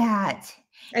love that.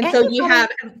 And so you have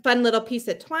a fun little piece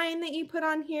of twine that you put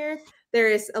on here. There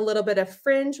is a little bit of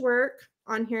fringe work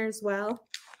on here as well.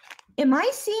 Am I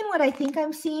seeing what I think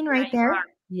I'm seeing right there?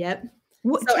 Yep.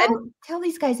 So tell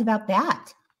these guys about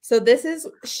that. So this is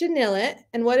chenillet,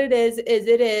 and what it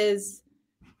is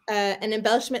an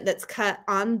embellishment that's cut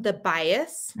on the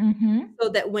bias so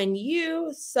that when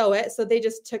you sew it, so they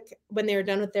just took, when they were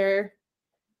done with their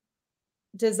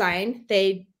design,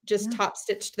 they just top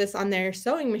stitched this on their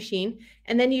sewing machine.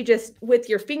 And then you just, with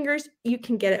your fingers, you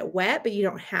can get it wet, but you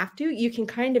don't have to. You can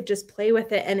kind of just play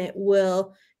with it and it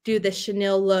will do the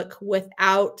chenille look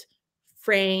without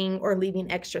fraying or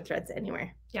leaving extra threads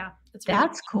anywhere. Yeah.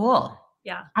 That's cool.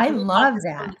 Yeah. I love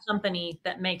that. The company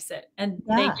that makes it. And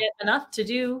they get enough to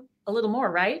do a little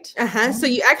more, right? So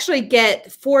you actually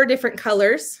get 4 different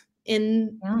colors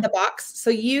in the box. So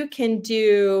you can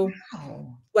do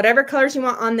whatever colors you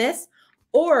want on this.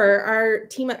 Or our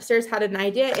team upstairs had an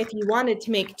idea. If you wanted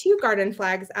to make 2 garden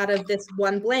flags out of this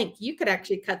one blank, you could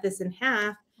actually cut this in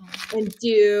half and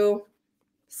do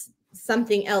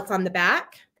something else on the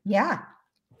back. Yeah.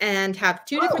 And have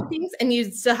 2 different things, and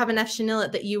you'd still have enough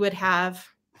chenillet that you would have.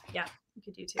 Yeah, you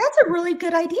could do 2. That's a really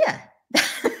good idea.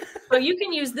 So you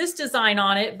can use this design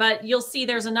on it, but you'll see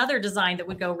there's another design that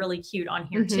would go really cute on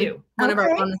here too. One of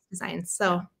our bonus designs.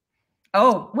 So.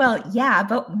 Oh, well, yeah,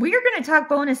 but we're going to talk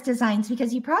bonus designs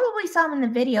because you probably saw them in the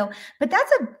video, but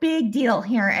that's a big deal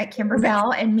here at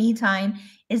Kimberbell and Me Time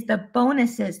is the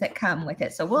bonuses that come with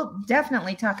it. So we'll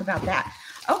definitely talk about that.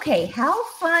 Okay, how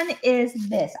fun is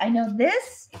this? I know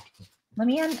this. Let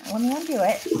me undo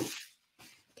it.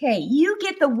 Okay, you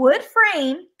get the wood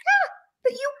frame,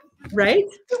 but you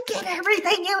get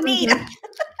everything you need.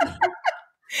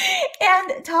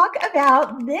 And talk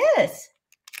about this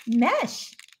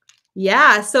mesh.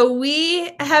 Yeah, so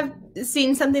we have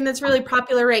seen something that's really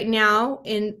popular right now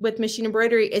with machine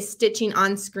embroidery is stitching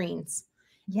on screens.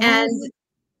 Yes. And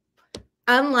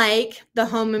unlike the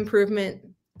home improvement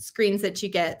screens that you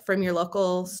get from your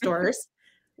local stores,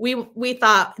 we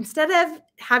thought instead of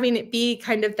having it be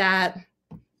kind of that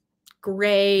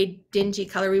gray, dingy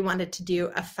color, we wanted to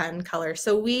do a fun color.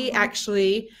 So we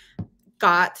actually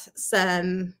got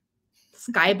some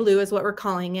sky blue is what we're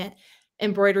calling it,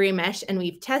 embroidery mesh, and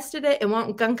we've tested it. It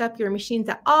won't gunk up your machines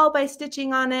at all by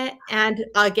stitching on it. And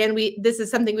again, this is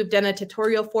something we've done a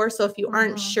tutorial for. So if you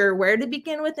aren't sure where to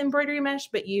begin with embroidery mesh,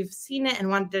 but you've seen it and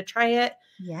wanted to try it,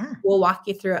 we'll walk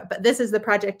you through it. But this is the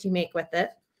project you make with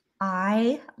it.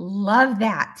 I love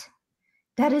that.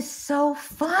 That is so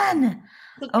fun.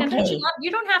 Okay.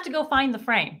 You don't have to go find the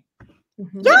frame.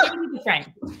 Yeah, the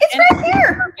frame. It's right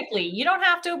here. Perfectly. You don't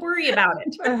have to worry about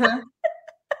it.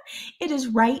 It is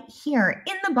right here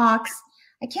in the box.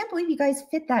 I can't believe you guys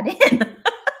fit that in.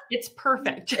 It's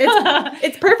perfect.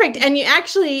 It's perfect. And you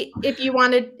actually, if you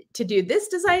wanted to do this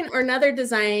design or another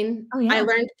design, I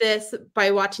learned this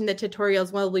by watching the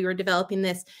tutorials while we were developing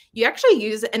this. You actually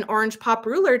use an orange pop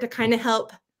ruler to kind of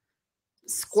help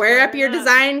square up your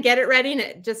design, get it ready, and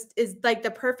it just is like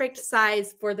the perfect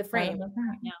size for the frame.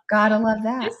 Yeah. Gotta love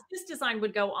that. This design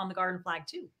would go on the garden flag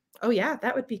too. Oh yeah,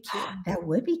 that would be cute. That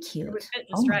would be cute. It would fit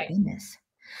Oh just my right. goodness.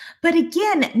 But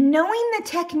again, knowing the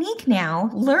technique now,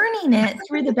 learning it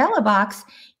through the Bella box,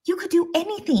 you could do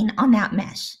anything on that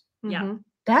mesh. Yeah.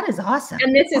 That is awesome.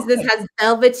 And this has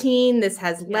velveteen, this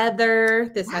has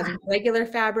leather, this has regular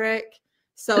fabric.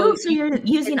 So, so you're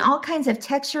using all kinds of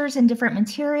textures and different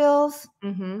materials.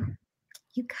 Mm-hmm.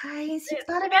 You guys, you've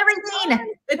thought of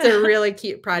everything. It's a really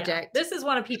cute project. This is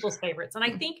one of people's favorites. And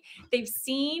I think they've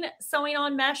seen sewing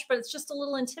on mesh, but it's just a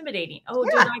little intimidating. Oh,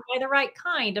 did I buy the right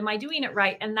kind? Am I doing it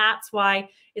right? And that's why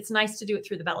it's nice to do it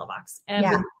through the Bella box and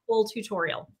with a full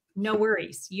tutorial. No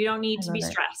worries. You don't need to be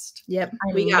stressed. Yep.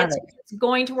 We got it. It's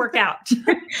going to work out.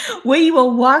 We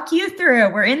will walk you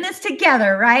through. We're in this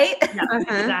together, right? Yeah,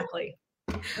 exactly.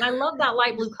 And I love that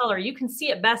light blue color. You can see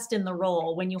it best in the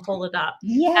roll when you hold it up.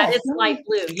 Yes. It's light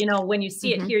blue. You know, when you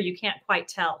see it here, you can't quite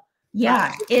tell.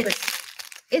 Yeah,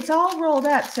 it's all rolled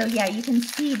up. So yeah, you can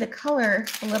see the color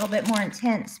a little bit more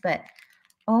intense, but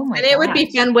oh my god. And it would be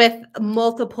fun with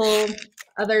multiple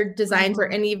other designs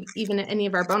or even any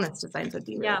of our bonus designs would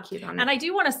be really cute on it. And I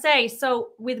do want to say, so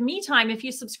with Me Time, if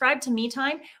you subscribe to Me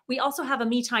Time, we also have a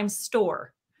Me Time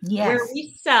store where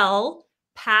we sell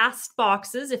past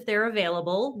boxes if they're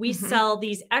available. We sell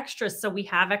these extras. So we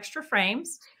have extra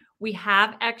frames. We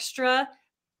have extra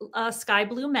sky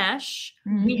blue mesh.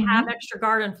 We have extra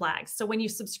garden flags. So when you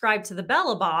subscribe to the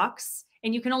Bella box,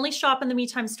 and you can only shop in the Me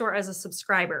Time store as a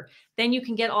subscriber, then you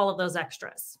can get all of those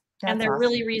extras. And they're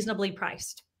really reasonably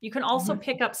priced. You can also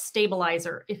pick up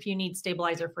stabilizer if you need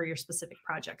stabilizer for your specific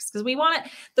projects. Because we want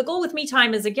it, the goal with Me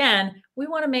Time is, again, we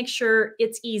want to make sure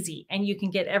it's easy and you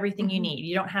can get everything you need.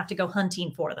 You don't have to go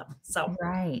hunting for them. So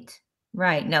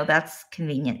Right. No, that's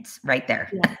convenience right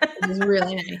there. Yeah, it is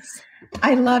really nice.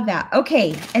 I love that.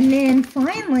 Okay. And then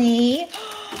finally,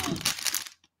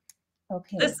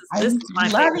 this is my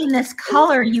loving favorite. this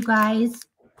color, you guys.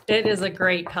 It is a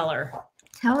great color.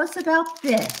 Tell us about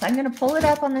this. I'm going to pull it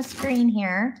up on the screen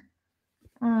here.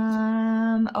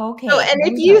 Okay. So, and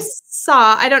if you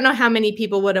saw, I don't know how many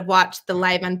people would have watched the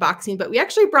live unboxing, but we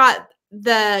actually brought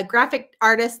the graphic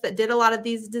artist that did a lot of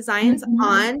these designs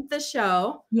on the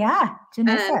show. Yeah,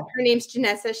 Janessa. Her name's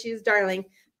Janessa. She's darling,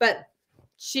 but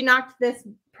she knocked this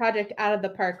project out of the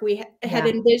park. We had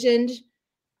envisioned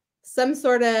some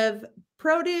sort of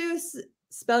produce,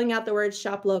 spelling out the word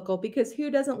shop local, because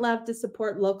who doesn't love to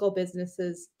support local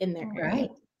businesses in their area? Right.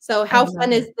 So how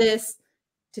fun is this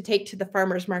to take to the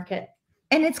farmer's market?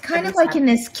 And it's kind of like in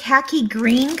this khaki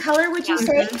green color, would you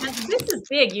say? This is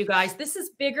big, you guys. This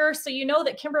is bigger. So you know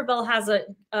that Kimberbell has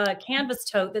a canvas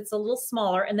tote that's a little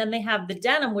smaller, and then they have the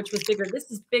denim, which was bigger.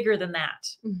 This is bigger than that.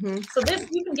 So this,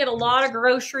 you can get a lot of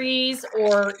groceries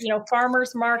or, you know,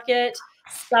 farmer's market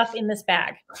stuff in this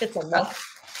bag. Fits a lot.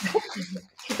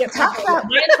 Talk about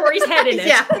Tori's head in it.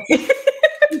 Yeah.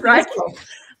 Right.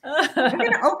 I'm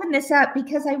going to open this up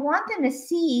because I want them to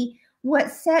see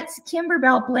what sets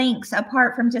Kimberbell blanks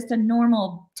apart from just a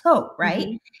normal tote,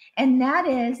 right? And that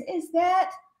is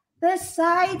that the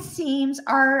side seams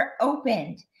are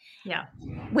opened. Yeah.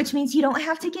 Which means you don't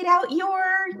have to get out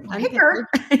your picker,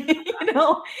 you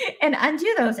know, and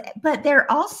undo those. But they're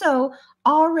also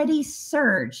already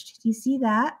serged. Do you see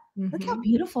that? Look how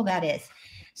beautiful that is.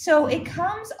 So it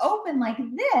comes open like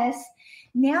this.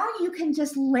 Now you can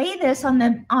just lay this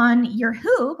on your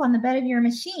hoop on the bed of your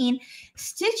machine,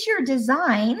 stitch your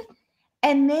design,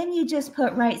 and then you just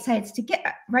put right sides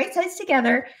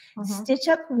together, stitch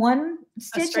up one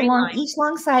stitch along each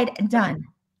long side, done.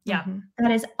 Yeah.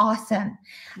 That is awesome.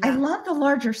 I love the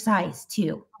larger size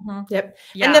too. Yep.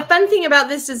 Yeah. And the fun thing about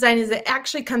this design is it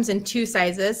actually comes in two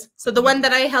sizes. So the one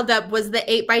that I held up was the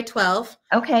 8x12.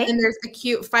 Okay. And there's a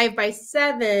cute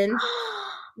 5x7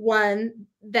 one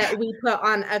that we put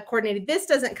on a coordinated. This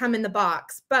doesn't come in the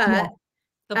box, but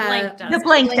the blank does. The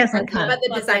blank doesn't come. But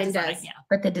the design does. Yeah.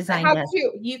 But the design How does.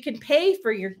 cute. You can pay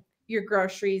for your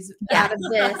groceries out of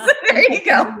this. There you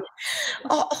go.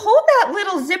 Oh, hold that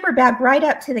little zipper bag right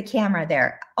up to the camera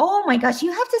there. Oh my gosh,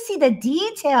 you have to see the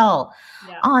detail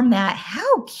on that.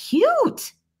 How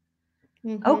cute.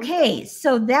 Okay,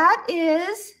 so that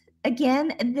is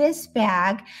again, this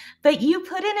bag, but you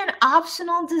put in an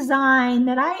optional design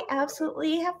that I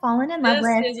absolutely have fallen in love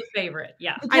with. This is a favorite.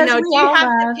 Yeah. I know. because Do we you all have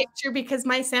love- the picture? Because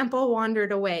my sample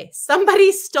wandered away.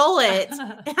 Somebody stole it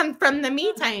and from the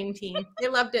Me Time team. They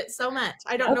loved it so much.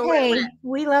 I don't know where it Okay, went.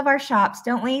 we love our shops,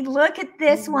 don't we? Look at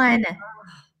this one.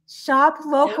 Shop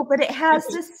local, but it has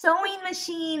the sewing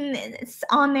machine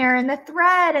on there and the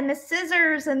thread and the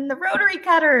scissors and the rotary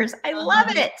cutters. I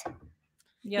love it.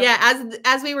 Yep. Yeah,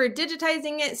 as we were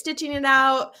digitizing it, stitching it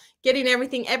out, getting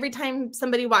everything, every time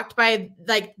somebody walked by,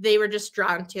 like they were just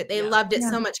drawn to it. They loved it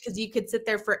so much because you could sit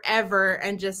there forever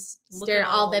and just stare at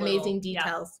all the amazing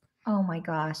details. Oh my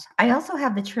gosh. I also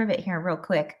have the trivet here real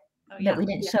quick that we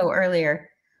didn't show earlier.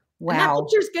 Wow. And that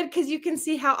picture's good because you can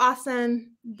see how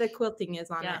awesome the quilting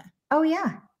is on it. Oh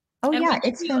yeah. Oh and yeah, we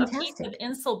it's do a piece fantastic. of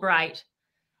Insulbright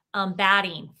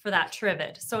batting for that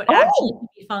trivet, so it actually can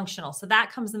be functional. So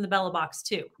that comes in the Bella box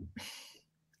too.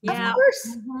 Of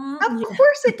course. Of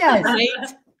course it does. Right?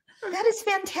 That is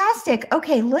fantastic.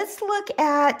 Okay, let's look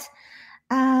at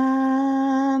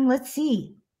let's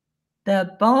see.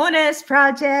 The bonus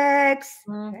projects.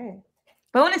 Okay.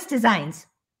 Bonus designs,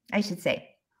 I should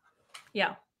say.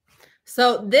 Yeah.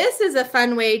 So this is a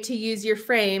fun way to use your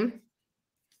frame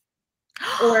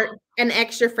or an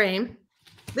extra frame.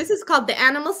 This is called the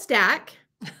animal stack.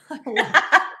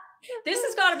 This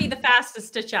has got to be the fastest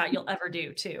stitch out you'll ever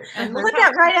do too. And Put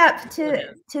that right up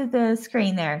to the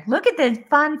screen there. Look at the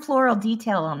fun floral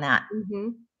detail on that.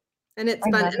 And it's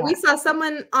I fun. love And we saw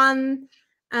someone on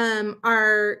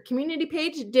our community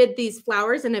page did these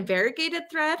flowers in a variegated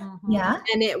thread. Yeah.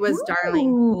 And it was darling.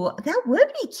 Ooh, that would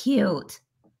be cute.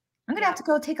 I'm going to have to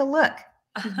go take a look.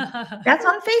 That's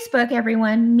on Facebook,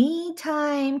 everyone. Me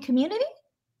Time Community?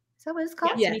 Is that what it's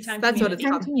called? Yes, that's what it's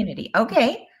called. Community.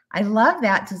 Okay. I love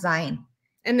that design.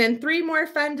 And then 3 more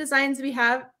fun designs we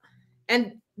have.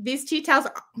 And these tea towels,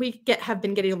 have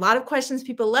been getting a lot of questions.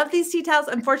 People love these tea towels.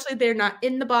 Unfortunately, they're not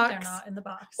in the box. They're not in the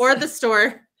box. Or the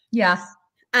store. Yeah.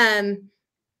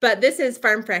 But this is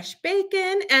farm fresh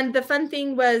bacon. And the fun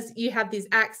thing was you have these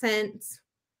accents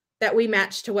that we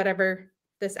matched to whatever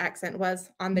this accent was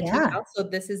on the tea towel. So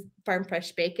this is farm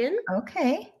fresh bacon.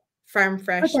 Okay. Farm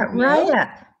fresh Put that right up.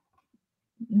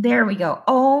 There we go.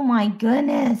 Oh my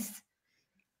goodness.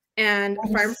 And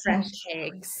farm fresh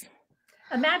eggs.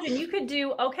 Imagine you could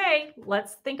do, okay,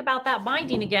 let's think about that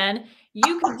binding again.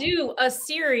 You could do a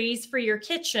series for your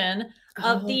kitchen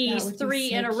of these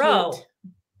 3 in a row.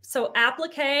 So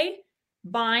applique,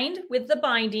 bind with the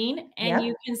binding, and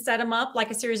you can set them up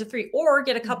like a series of 3, or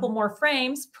get a couple more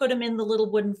frames, put them in the little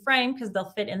wooden frame because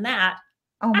they'll fit in that.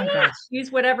 Oh my gosh.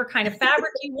 Use whatever kind of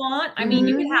fabric you want. I mean,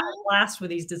 you can have a blast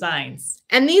with these designs.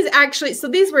 And these actually, so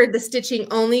these were the stitching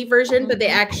only version, but they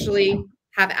actually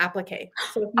have applique.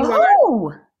 So if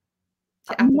you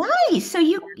nice. So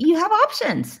you have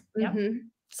options.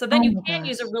 So then you can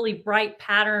use a really bright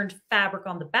patterned fabric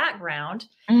on the background,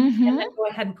 and then go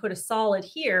ahead and put a solid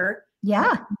here.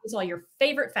 Yeah. Use all your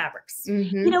favorite fabrics.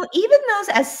 You know, even those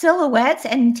as silhouettes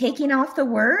and taking off the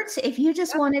words, if you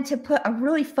just wanted to put a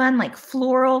really fun, like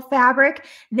floral fabric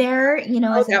there, you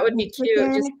know. That would be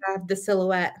cute. Just have the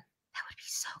silhouette. That would be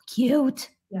so cute.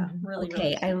 Yeah, really.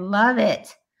 Okay, really I love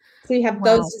it. So you have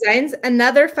those designs.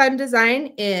 Another fun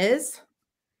design is,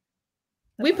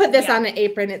 we put this on an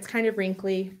apron. It's kind of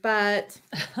wrinkly, but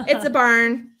it's a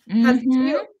barn. Has a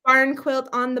cute barn quilt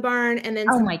on the barn, and then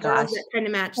oh my gosh, that kind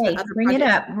of match the other. Bring it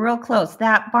up real close.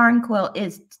 That barn quilt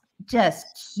is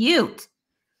just cute.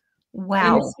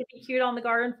 Wow, and it's gonna be cute on the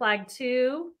garden flag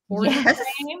too. Or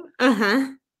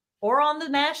or on the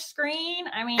mesh screen.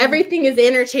 I mean, everything is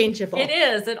interchangeable. It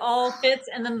is. It all fits,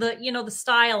 and then the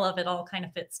style of it all kind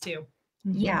of fits too.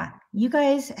 Yeah, you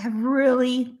guys have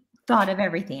really thought of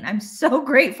everything. I'm so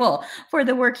grateful for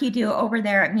the work you do over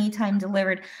there at Me Time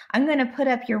Delivered. I'm going to put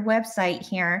up your website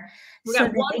here. We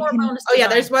got one more bonus. Oh yeah,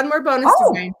 there's one more bonus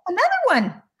design. Another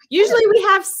one. Usually we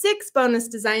have 6 bonus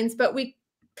designs, but we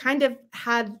kind of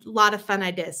had a lot of fun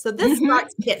ideas. So this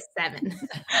box gets 7.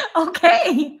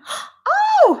 Okay.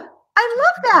 Oh, I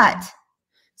love that.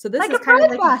 So this is kind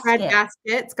of like a bread basket.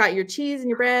 It's got your cheese and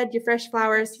your bread, your fresh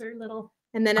flowers. Your little.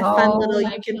 And then a fun little,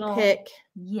 you can pick.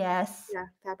 Yes. Yeah,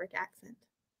 fabric accent.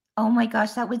 Oh my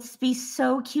gosh, that would be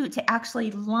so cute to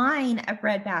actually line a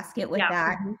bread basket with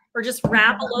that. Or just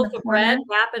wrap a loaf of bread,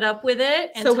 wrap it up with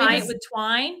it, and tie it with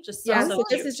twine. Just so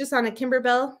this is just on a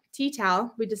Kimberbell tea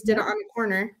towel. We just did it on the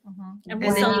corner. And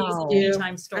we'll sell these in the Me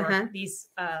Time store. These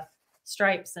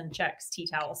stripes and checks tea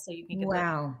towels, so you can get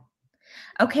them.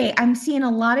 Okay, I'm seeing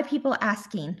a lot of people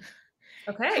asking,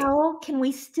 okay, how can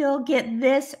we still get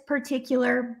this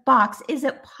particular box? Is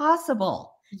it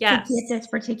possible? Yes. to get this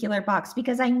particular box?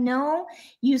 Because I know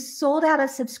you sold out of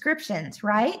subscriptions,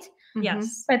 right?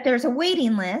 Yes. But there's a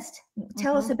waiting list.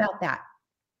 Tell us about that.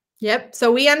 Yep.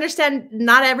 So we understand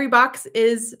not every box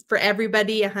is for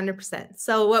everybody 100%.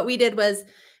 So what we did was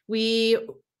we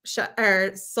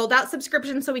sold out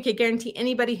subscriptions so we could guarantee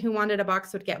anybody who wanted a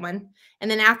box would get one.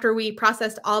 And then after we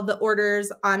processed all the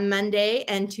orders on Monday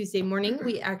and Tuesday morning,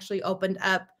 we actually opened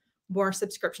up more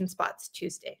subscription spots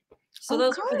Tuesday. So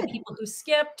those are for the people who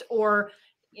skipped, or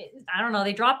I don't know,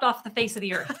 they dropped off the face of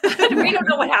the earth. We don't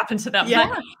know what happened to them. Yeah.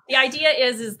 But the idea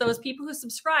is those people who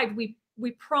subscribed, we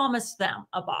promised them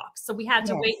a box. So we had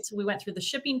to wait until we went through the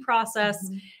shipping process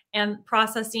and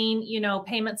processing,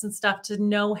 payments and stuff to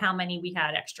know how many we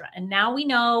had extra. And now we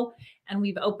know, and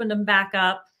we've opened them back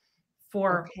up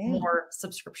for more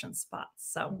subscription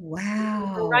spots. So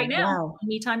right now,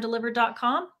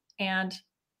 metimedelivered.com and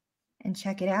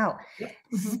check it out.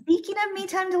 Speaking of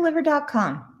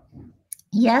metimedelivered.com,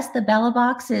 yes, the Bella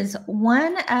Box is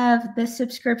one of the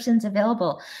subscriptions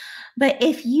available. But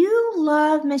if you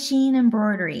love machine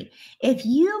embroidery, if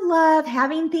you love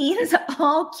having things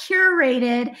all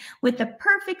curated with the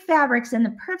perfect fabrics and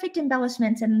the perfect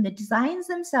embellishments and the designs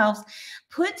themselves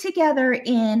put together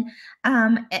in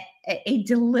a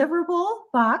deliverable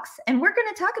box, and we're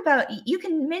going to talk about, you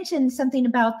can mention something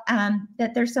about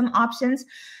that there's some options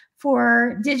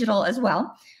for digital as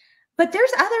well. But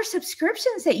there's other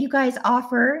subscriptions that you guys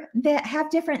offer that have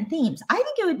different themes. I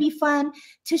think it would be fun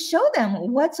to show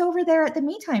them what's over there at the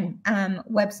MeTime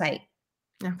website.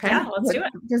 Okay, yeah, let's do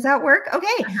it. Does that work?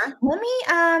 Okay, let me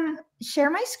share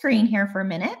my screen here for a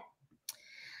minute.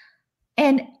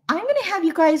 And I'm going to have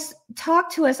you guys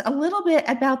talk to us a little bit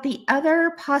about the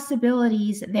other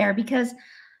possibilities there, because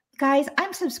guys,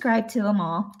 I'm subscribed to them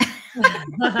all.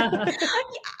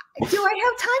 Do I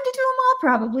have time to do them all?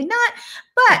 Probably not.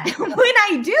 But when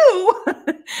I do,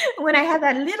 when I have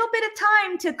that little bit of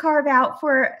time to carve out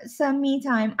for some me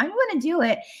time, I'm going to do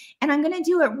it. And I'm going to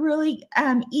do it really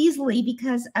easily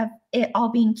because of it all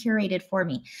being curated for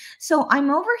me. So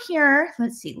I'm over here.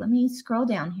 Let's see. Let me scroll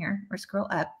down here or scroll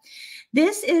up.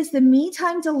 This is the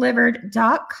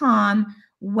metimedelivered.com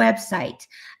website,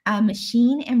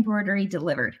 machine embroidery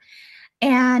delivered.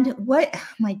 And what,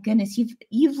 my goodness,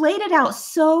 you've laid it out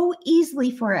so easily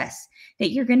for us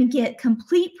that you're going to get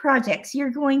complete projects.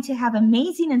 You're going to have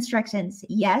amazing instructions.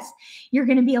 Yes, you're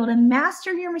going to be able to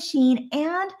master your machine,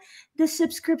 and the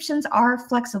subscriptions are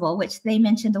flexible, which they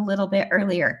mentioned a little bit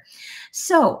earlier.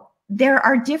 So there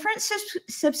are different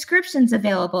subscriptions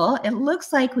available. It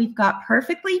looks like we've got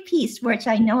Perfectly Pieced, which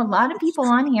I know a lot of people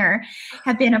on here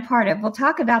have been a part of. We'll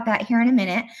talk about that here in a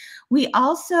minute. We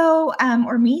also,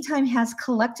 or MeTime has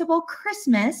Collectible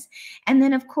Christmas. And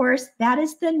then, of course, that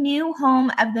is the new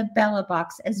home of the Bella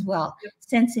Box as well,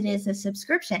 since it is a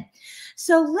subscription.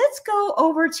 So let's go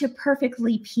over to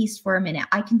Perfectly Pieced for a minute.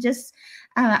 I can just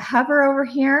hover over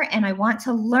here, and I want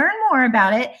to learn more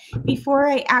about it before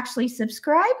I actually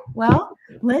subscribe. Well,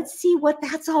 let's see what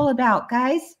that's all about,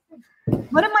 guys.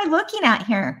 What am I looking at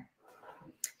here?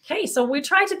 Okay, so we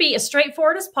try to be as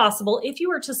straightforward as possible. If you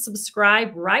were to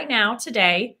subscribe right now,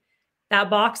 today, that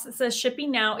box that says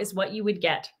shipping now is what you would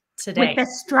get today. With the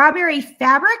strawberry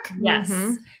fabric? Yes.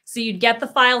 So you'd get the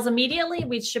files immediately.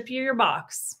 We'd ship you your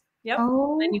box. Yep.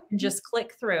 Oh. And you can just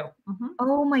click through.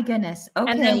 Oh my goodness.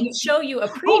 Okay. And then we show you a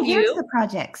preview. Oh, here's the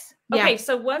projects. Okay,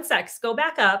 so one sec. Go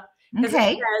back up.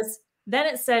 Okay. Then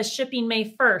it says shipping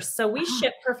May 1st. So we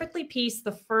ship Perfectly Pieced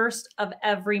the 1st of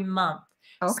every month.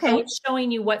 Okay. So it's showing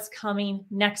you what's coming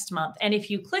next month. And if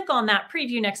you click on that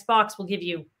preview next box, we'll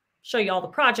show you all the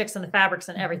projects and the fabrics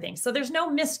and everything. So there's no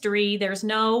mystery. There's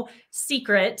no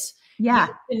secret. Yeah.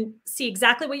 You can see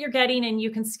exactly what you're getting, and you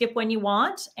can skip when you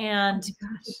want and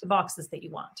pick the boxes that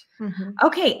you want.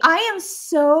 Okay. I am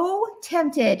so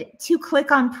tempted to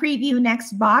click on preview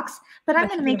next box, but I'm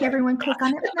going to make everyone click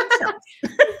on it themselves.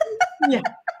 Yeah.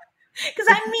 Because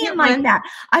I'm mean like that.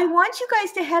 I want you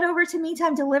guys to head over to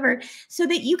MeTime Delivered so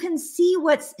that you can see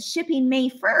what's shipping May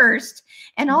 1st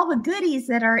and all the goodies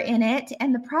that are in it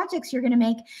and the projects you're going to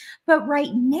make. But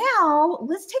right now,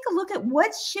 let's take a look at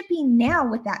what's shipping now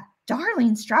with that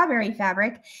darling strawberry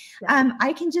fabric.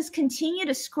 I can just continue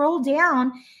to scroll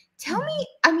down. Tell me,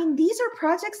 I mean, these are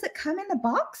projects that come in the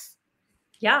box?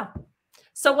 Yeah.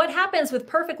 So what happens with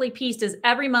Perfectly Pieced is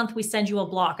every month we send you a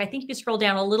block. I think if you scroll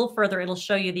down a little further, it'll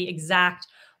show you the exact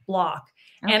block.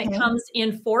 Okay. And it comes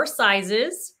in 4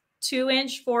 sizes,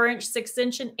 2-inch, 4-inch,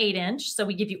 6-inch, and 8-inch. So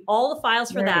we give you all the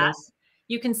files for that.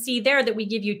 You can see there that we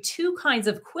give you 2 kinds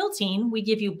of quilting. We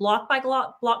give you block by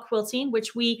block quilting,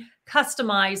 which we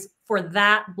customize for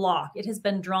that block. It has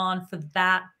been drawn for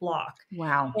that block.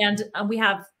 Wow. And we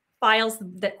have files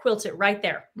that quilt it right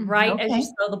there, right as you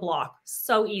sew the block.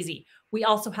 So easy. We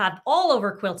also have all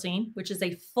over quilting, which is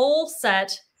a full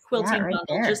set quilting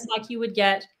bundle, just like you would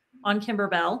get on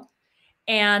Kimberbell.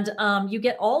 And you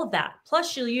get all of that.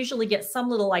 Plus you'll usually get some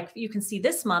little, like you can see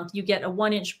this month, you get a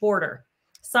 1-inch border,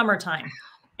 summertime.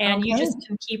 And you just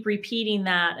can keep repeating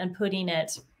that and putting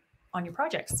it on your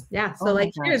projects. Yeah. So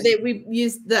like here, we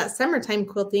use the summertime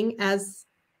quilting as.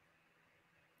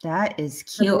 That is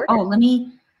cute. Oh, let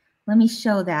me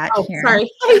show that here. Sorry.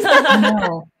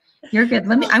 No, you're good.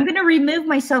 I'm going to remove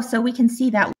myself so we can see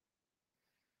that.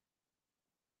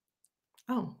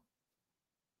 Oh.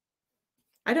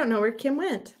 I don't know where Kim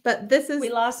went, but this is.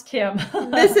 We lost Kim.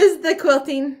 This is the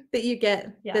quilting that you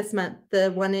get this month,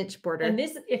 the 1-inch border. And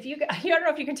this, I don't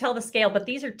know if you can tell the scale, but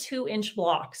these are 2-inch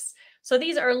blocks. So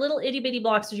these are little itty bitty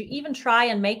blocks. Did you even try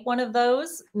and make one of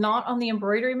those? Not on the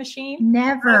embroidery machine?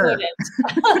 Never.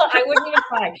 I wouldn't even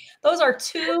try. Those are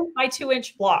 2 by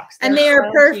 2-inch blocks. And they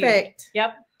are perfect. Huge.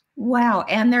 Yep. Wow.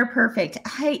 And they're perfect.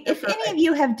 If any of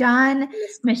you have done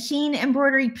machine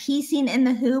embroidery piecing in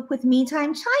the hoop with me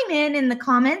time, chime in the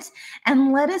comments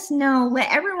and let us know,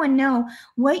 let everyone know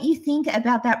what you think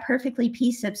about that perfectly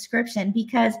pieced subscription,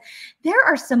 because there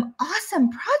are some awesome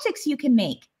projects you can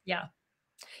make. Yeah.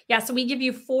 Yeah, so we give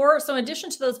you 4. So in addition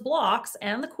to those blocks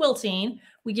and the quilting,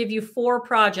 we give you 4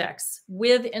 projects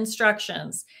with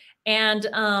instructions. And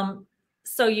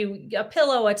so a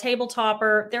pillow, a table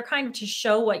topper, they're kind of to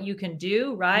show what you can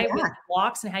do, right? With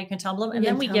blocks and how you can tumble them. And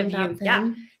then we give you,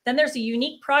 then there's a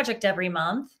unique project every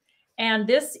month. And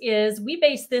this is, we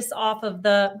base this off of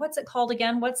the, what's it called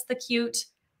again? What's the cute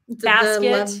basket? The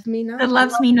Loves Me Not. The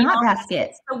Loves Me Not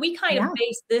basket. So we kind of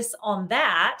base this on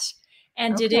that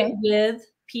and did it with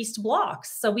pieced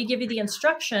blocks. So we give you the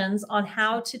instructions on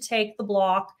how to take the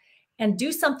block and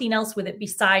do something else with it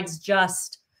besides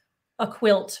just a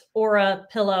quilt or a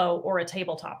pillow or a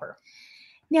table topper.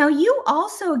 Now you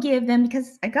also give them,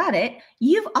 because I got it,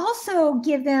 you've also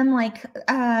give them like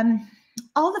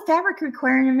all the fabric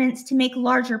requirements to make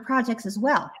larger projects as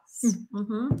well.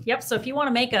 Yep. So if you want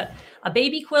to make a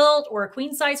baby quilt or a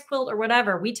queen size quilt or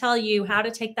whatever, we tell you how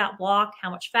to take that block, how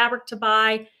much fabric to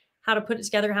buy, how to put it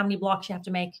together, how many blocks you have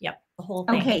to make. Yep. The whole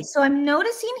thing. Okay. So I'm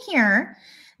noticing here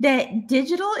that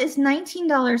digital is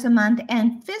 $19 a month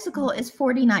and physical is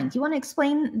 $49. Do you want to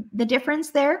explain the difference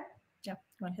there? Yeah.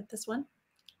 You want to hit this one?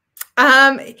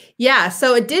 Yeah.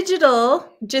 So a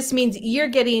digital just means you're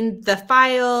getting the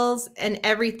files and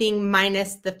everything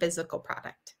minus the physical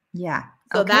product. Yeah.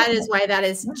 So that is why that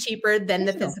is cheaper than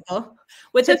the physical.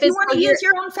 With so if you want to use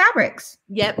your own fabrics.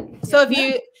 Yep. So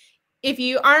if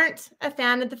you aren't a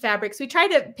fan of the fabrics, we try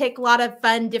to pick a lot of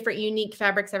fun, different, unique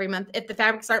fabrics every month. If the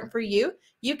fabrics aren't for you,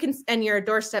 you can, and you're a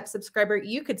doorstep subscriber,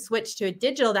 you could switch to a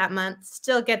digital that month,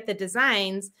 still get the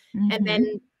designs, and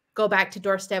then go back to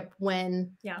doorstep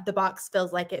when the box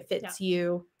feels like it fits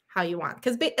you how you want.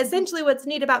 Because essentially what's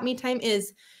neat about Me Time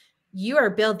is you are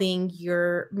building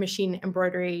your machine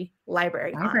embroidery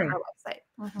library on our website.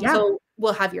 So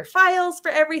we'll have your files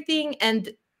for everything. And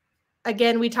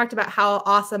again, we talked about how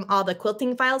awesome all the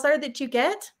quilting files are that you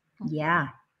get. Yeah.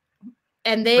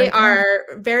 And they are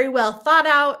very well thought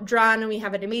out, drawn, and we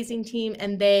have an amazing team,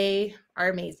 and they are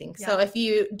amazing. So if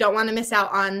you don't want to miss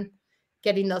out on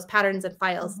getting those patterns and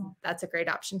files, that's a great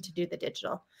option to do the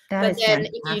digital. But then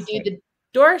if you do the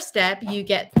doorstep, you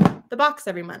get the box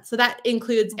every month. So that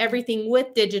includes everything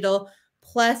with digital,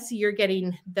 plus you're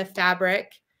getting the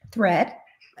fabric. Thread.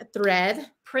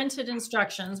 Printed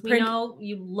instructions. We know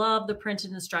you love the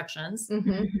printed instructions.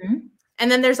 And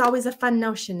then there's always a fun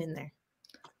notion in there.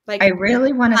 Like I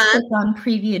really want to click on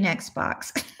preview next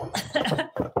box.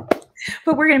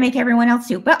 But we're going to make everyone else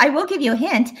do. But I will give you a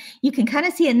hint. You can kind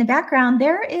of see it in the background.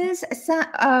 There is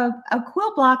a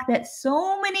quilt block that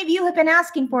so many of you have been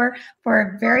asking for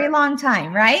a very long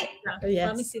time, right? Yes.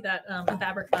 Let me see that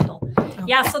fabric bundle.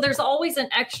 Yeah, so there's always an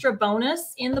extra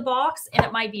bonus in the box, and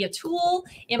it might be a tool.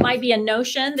 It might be a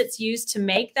notion that's used to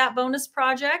make that bonus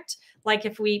project. Like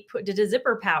if we did a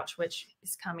zipper pouch, which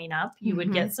is coming up, you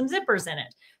would get some zippers in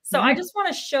it. So I just want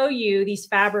to show you these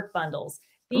fabric bundles.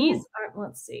 These are,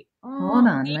 let's see. Hold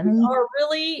on. These are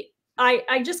really,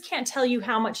 I just can't tell you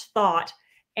how much thought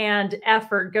and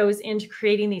effort goes into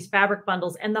creating these fabric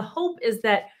bundles. And the hope is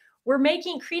that we're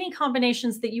creating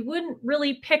combinations that you wouldn't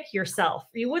really pick yourself.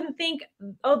 You wouldn't think,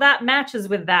 oh, that matches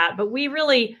with that. But we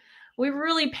really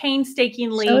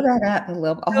painstakingly show that up a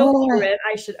little. Go through it.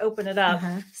 I should open it up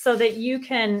so that you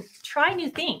can try new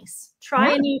things.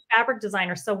 Try a new fabric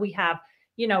designer. So we have,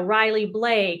 Riley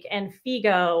Blake and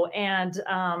Figo and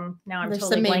now I'm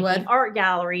totally blanking. Art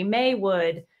Gallery,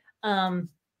 Maywood,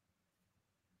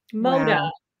 Moda.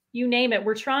 you name it.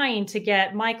 We're trying to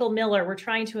get Michael Miller. We're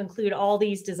trying to include all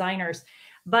these designers.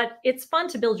 But it's fun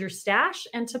to build your stash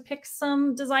and to pick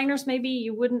some designers maybe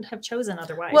you wouldn't have chosen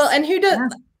otherwise. Well, and who does,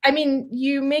 I mean,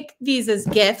 you make these as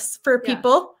gifts for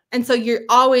people. And so you're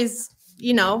always,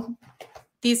 you know,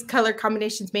 these color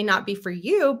combinations may not be for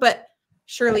you, but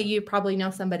surely you probably know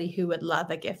somebody who would love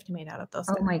a gift made out of those.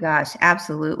 Oh my gosh.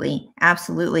 Absolutely.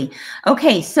 Absolutely.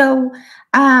 Okay. So,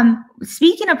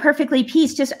 speaking of perfectly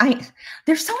pieced, there's so much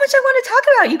I want to talk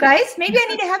about, you guys. Maybe I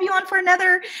need to have you on for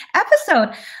another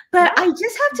episode, but I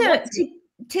just have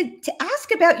to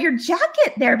ask about your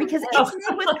jacket there, because it's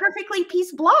made with perfectly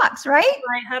pieced blocks, right?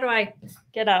 Right. How do I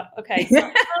get up? Okay. So,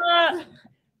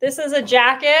 this is a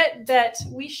jacket that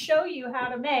we show you how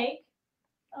to make.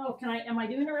 Oh, am I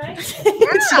doing it right?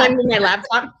 Should I move my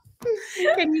laptop?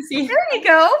 Can you see? There you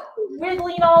go.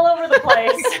 Wiggling all over the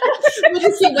place. We'll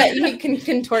just see what you can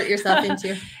contort yourself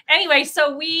into. Anyway,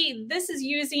 so this is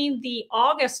using the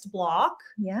August block.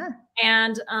 Yeah.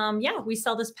 And we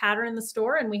sell this pattern in the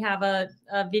store, and we have a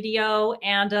video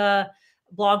and a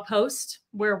blog post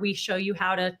where we show you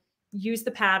how to use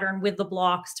the pattern with the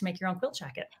blocks to make your own quilt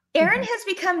jacket. Erin has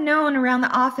become known around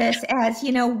the office as,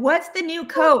 you know, what's the new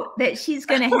coat that she's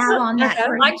going to have on that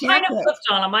first I'm kind jacket? of hooked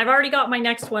on them. I've already got my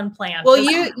next one planned. Well,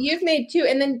 you've made 2,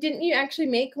 and then didn't you actually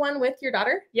make one with your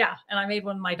daughter? Yeah, and I made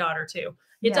one with my daughter too.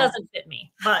 It doesn't fit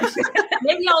me, but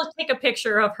maybe I'll take a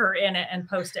picture of her in it and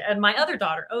post it. And my other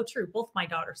daughter, both my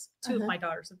daughters, 2 of my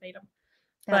daughters have made them.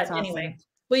 That's but awesome. Anyway.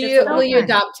 Will you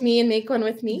adopt me and make one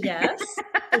with me? Yes,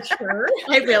 for sure.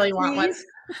 I really want one.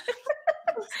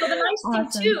 So the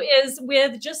nice thing too is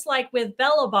just like with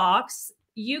Bella Box,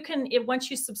 you can,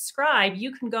 once you subscribe,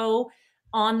 you can go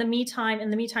on the Me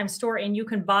Time store and you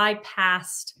can buy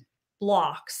past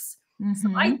blocks.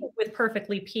 So I think with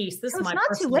Perfectly Pieced, this is my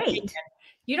not too late. opinion,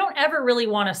 you don't ever really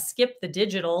want to skip the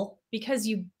digital, because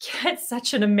you get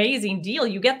such an amazing deal.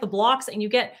 You get the blocks and you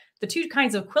get the 2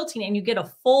 kinds of quilting, and you get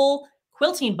a full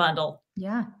quilting bundle.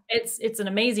 Yeah. It's an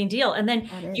amazing deal. And then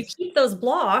you keep those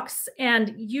blocks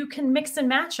and you can mix and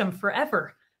match them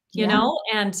forever, you know?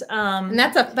 And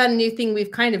that's a fun new thing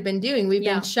we've kind of been doing. We've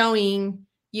been showing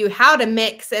you how to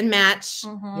mix and match.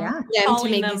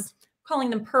 Calling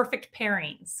them perfect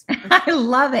pairings. I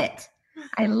love it.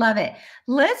 I love it.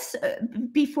 Let's,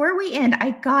 before we end,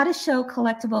 I got to show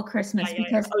Collectible Christmas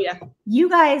because you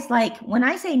guys, like, when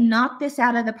I say knock this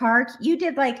out of the park, you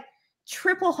did like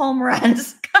triple home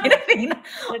runs kind of thing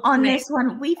on this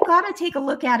one. We've got to take a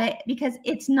look at it because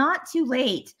it's not too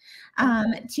late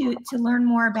to learn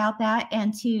more about that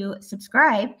and to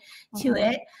subscribe to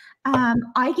it.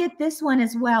 I get this one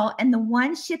as well. And the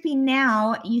one shipping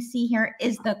now you see here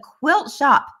is the Quilt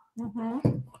Shop.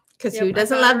 Because who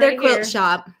doesn't love their quilt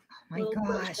shop? Oh my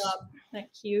gosh. Isn't that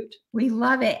cute? We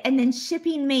love it. And then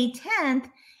shipping May 10th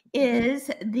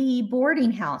is the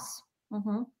boarding house.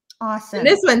 Awesome. And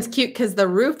this one's cute because the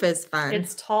roof is fun.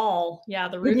 It's tall. Yeah,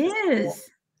 the roof is.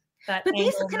 Cool. But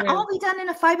these can all be done in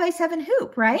a 5x7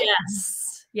 hoop, right?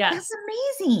 Yes. Yes. That's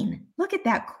amazing. Look at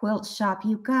that Quilt Shop,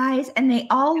 you guys. And they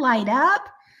all light up.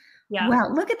 Yeah. Wow.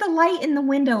 Look at the light in the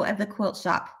window of the Quilt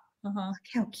Shop. Look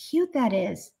how cute that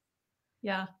is.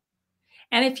 Yeah.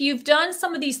 And if you've done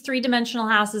some of these 3-dimensional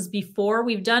houses before,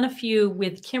 we've done a few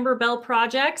with Kimberbell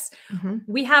projects.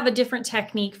 We have a different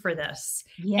technique for this.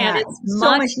 Yeah, and it's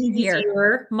so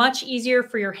much easier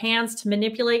for your hands to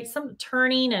manipulate. Some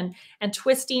turning and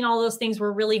twisting, all those things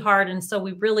were really hard. And so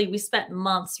we spent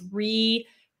months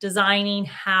redesigning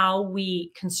how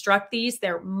we construct these.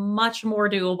 They're much more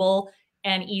doable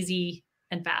and easy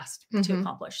and fast to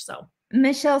accomplish. So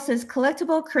Michelle says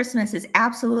Collectible Christmas is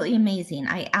absolutely amazing.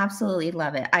 I absolutely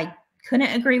love it. I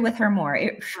couldn't agree with her more.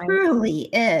 It truly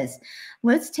is.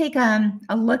 Let's take a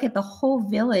look at the whole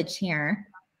village here.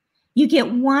 You get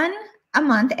one a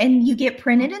month and you get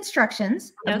printed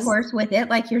instructions, of course, with it,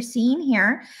 like you're seeing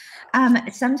here.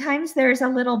 Sometimes there's a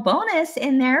little bonus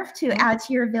in there to add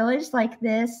to your village, like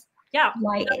this. Yeah.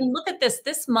 And look at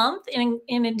this month,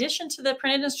 in addition to the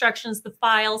printed instructions, the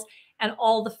files, and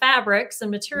all the fabrics and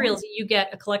materials, you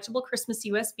get a collectible Christmas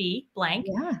USB blank.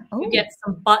 You get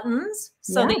some buttons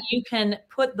so that you can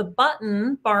put the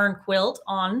button barn quilt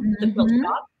on the quilt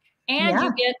top, and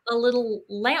you get a little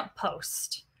lamp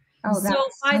post. So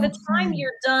by the time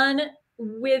you're done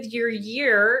with your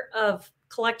year of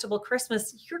collectible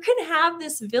Christmas, you're going to have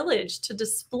this village to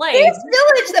display. This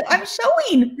village that I'm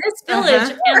showing. This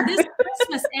village and this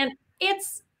Christmas, and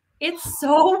it's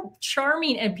so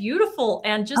charming and beautiful,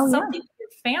 and just something your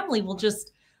family will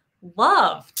just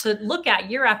love to look at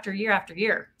year after year after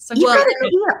year. So you gotta see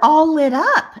it all lit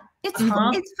up. It's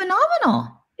phenomenal.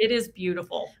 It is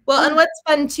beautiful. Well, and what's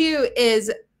fun too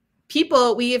is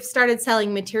we have started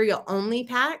selling material only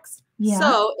packs. Yeah.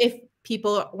 So if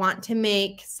people want to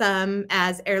make some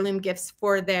as heirloom gifts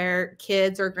for their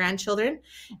kids or grandchildren,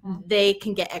 they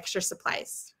can get extra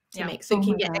supplies to make. So you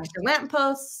can get extra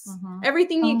lampposts,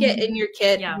 everything you get in your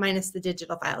kit, minus the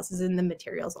digital files, is in the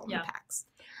materials only packs.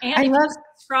 And if you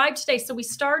subscribe today, so we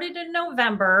started in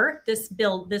November, this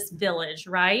village,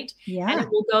 right? Yeah. And it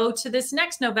will go to this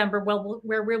next November,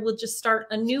 where we will just start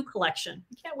a new collection.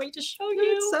 I can't wait to show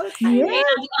you. It's so exciting.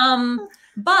 Yeah.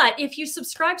 But if you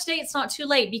subscribe today, it's not too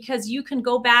late, because you can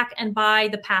go back and buy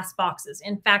the past boxes.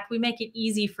 In fact, we make it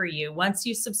easy for you. Once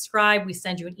you subscribe, we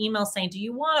send you an email saying, do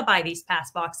you want to buy these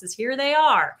past boxes? Here they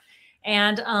are.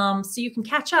 And so you can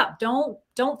catch up. Don't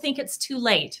think it's too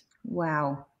late.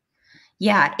 Wow.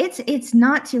 Yeah, it's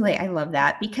not too late. I love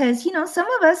that, because, you know, some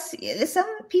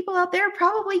people out there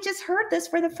probably just heard this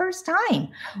for the first time,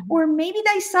 or maybe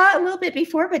they saw it a little bit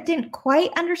before, but didn't quite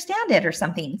understand it or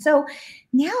something. So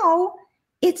now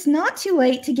it's not too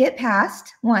late to get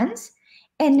past ones.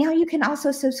 And now you can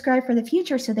also subscribe for the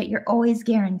future, so that you're always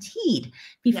guaranteed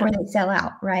before they sell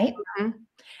out, right?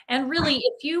 And really,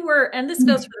 if you were, and this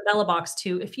goes for the Bella Box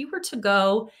too, if you were to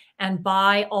go and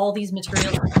buy all these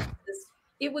materials,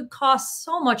 it would cost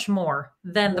so much more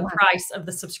than the price of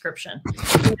the subscription.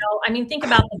 You know, I mean, think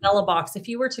about the Bella Box. If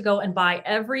you were to go and buy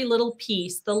every little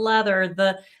piece, the leather,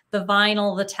 the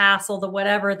vinyl, the tassel, the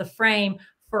whatever, the frame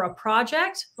for a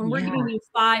project, when we're giving you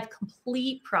 5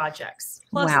 complete projects,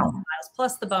 plus the files,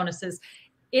 plus the bonuses,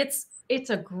 it's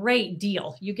a great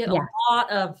deal. You get a lot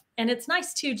of, and it's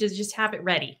nice too to just have it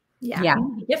ready. Yeah.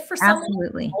 Gift for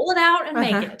someone, pull it out and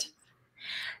make it.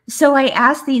 So I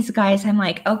asked these guys, I'm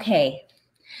like, okay,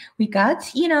 we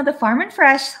got, you know, the Farm and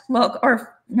Fresh local,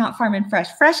 or not Farm and Fresh,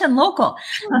 Fresh and Local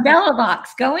Bella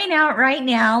Box going out right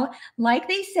now. Like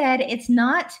they said, it's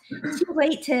not too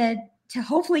late to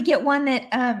hopefully get one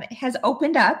that has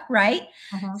opened up, right?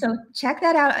 So check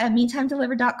that out at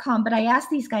metimedelivered.com. But I asked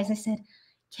these guys, I said,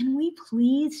 can we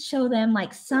please show them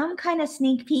like some kind of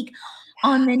sneak peek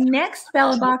on the next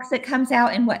Bella Box that comes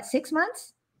out in what, 6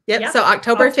 months? Yep. So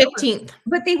October 15th.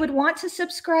 But they would want to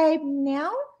subscribe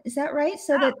now. Is that right?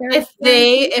 So that they're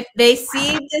if they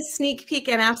see this sneak peek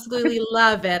and absolutely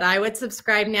love it, I would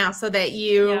subscribe now, so that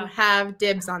you have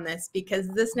dibs on this, because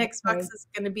this next box is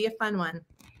going to be a fun one.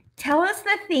 Tell us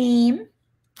the theme.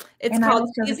 It's called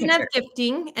Season of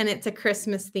Gifting, and it's a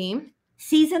Christmas theme.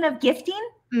 Season of Gifting?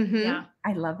 Yeah.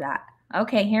 I love that.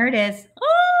 Okay, here it is.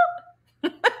 Oh!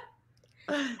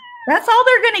 That's all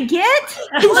they're going to get?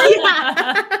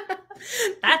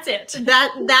 That's it.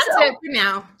 That's it for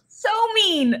now. So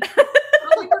mean.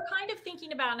 Well, we were kind of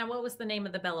thinking about, now what was the name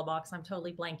of the Bella Box? I'm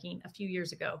totally blanking. A few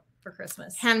years ago for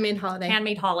Christmas. Handmade Holiday.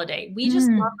 Handmade Holiday. We just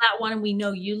love that one, and we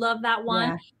know you love that one.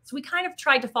 Yeah. So we kind of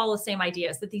tried to follow the same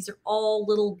ideas, that these are all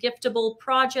little giftable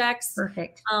projects.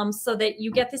 Perfect. So that you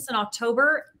get this in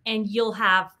October, and you'll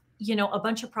have, you know, a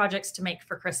bunch of projects to make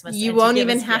for Christmas. You won't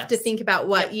even have to think about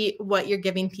what you're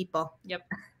giving people. Yep.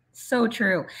 So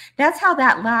true. That's how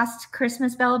that last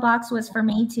Christmas Bella Box was for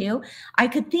me too. I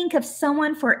could think of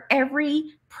someone for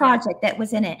every project that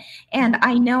was in it. And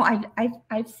I know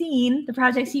I've seen the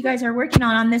projects you guys are working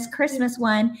on this Christmas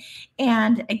one.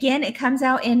 And again, it comes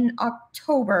out in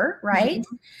October, right?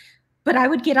 But I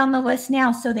would get on the list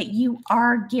now, so that you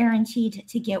are guaranteed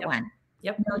to get one.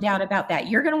 Yep. No doubt about that.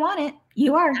 You're going to want it.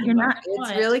 You are. You're not.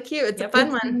 It's really cute. It's a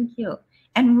fun one. Really cute.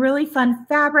 And really fun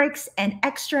fabrics and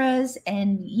extras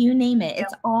and you name it.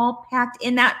 It's all packed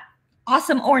in that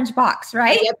awesome orange box,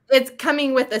 right? Yep. It's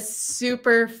coming with a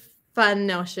super fun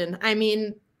notion. I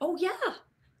mean, oh yeah.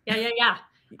 Yeah.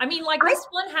 I mean, like this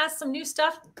one has some new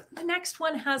stuff. The next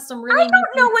one has some really. I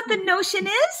don't know what the notion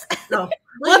is. No.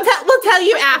 We'll tell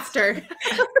you after.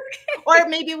 Or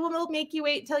maybe we'll make you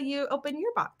wait till you open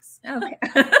your box. Okay.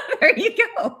 There you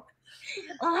go.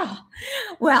 Oh,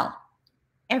 well,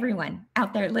 everyone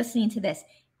out there listening to this,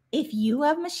 if you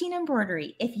love machine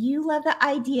embroidery, if you love the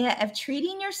idea of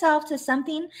treating yourself to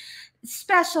something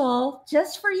special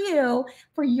just for you,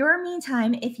 for your me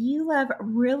time, if you love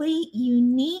really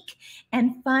unique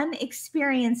and fun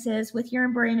experiences with your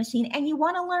embroidery machine, and you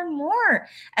want to learn more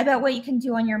about what you can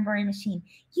do on your embroidery machine,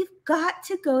 you've got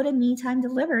to go to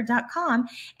metimedelivered.com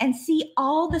and see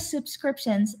all the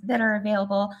subscriptions that are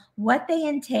available, what they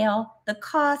entail, the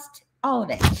cost, all of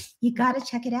it. You got to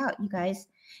check it out, you guys.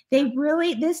 They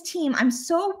really, this team, I'm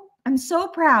so I'm so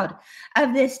proud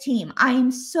of this team. I am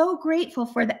so grateful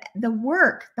for the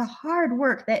work, the hard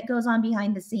work that goes on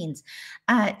behind the scenes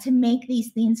to make these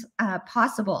things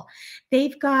possible.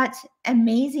 They've got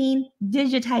amazing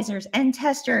digitizers and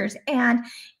testers and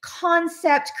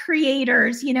concept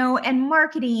creators, you know, and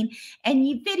marketing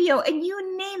and video and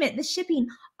you name it, the shipping,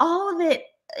 all of it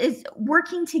is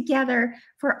working together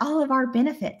for all of our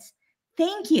benefits.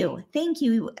 Thank you,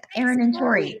 Erin and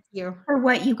Tori, for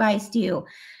what you guys do.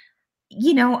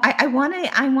 You know, I want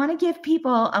to give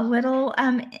people a little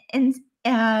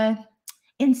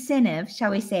incentive,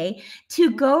 shall we say,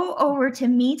 to go over to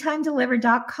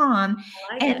metimedelivered.com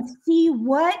and see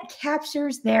what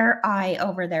captures their eye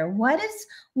over there. What is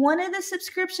one of the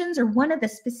subscriptions or one of the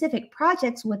specific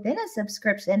projects within a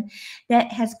subscription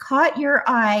that has caught your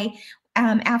eye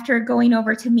after going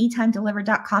over to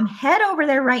metimedelivered.com? Head over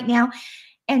there right now.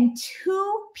 And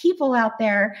 2 people out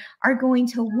there are going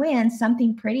to win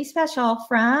something pretty special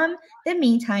from the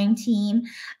MeTime team.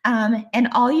 And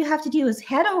all you have to do is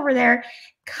head over there,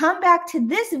 come back to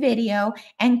this video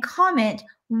and comment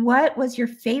what was your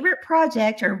favorite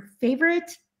project or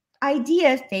favorite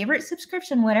idea, favorite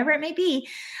subscription, whatever it may be,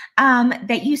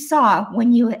 that you saw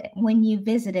when you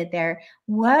visited there.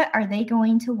 What are they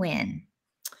going to win?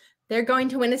 They're going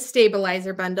to win a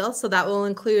stabilizer bundle. So that will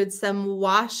include some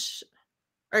wash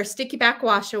or sticky back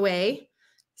wash away,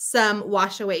 some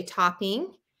wash away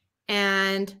topping,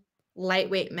 and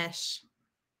lightweight mesh.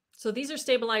 So these are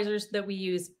stabilizers that we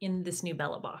use in this new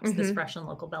Bella box, this Fresh and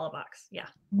Local Bella box. Yeah.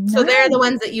 Nice. So they're the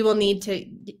ones that you will need to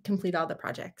complete all the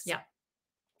projects. Yeah.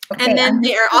 Okay, and then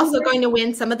they are also going to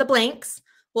win some of the blanks.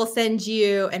 We'll send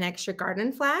you an extra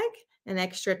garden flag, an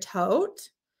extra tote.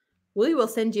 We will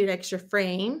send you an extra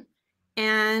frame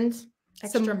and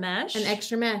extra mesh. An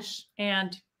extra mesh.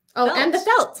 And and the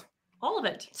felt. All of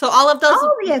it. So all of those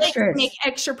the extras. Make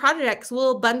extra projects.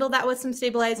 We'll bundle that with some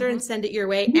stabilizer and send it your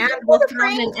way. And we'll throw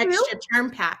in an extra term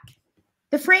pack.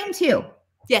 The frame too.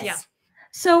 Yes. Yeah.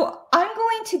 So I'm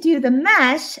going to do the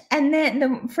mesh and then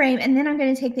the frame, and then I'm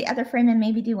going to take the other frame and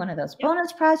maybe do one of those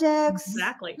bonus projects.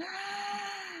 Exactly.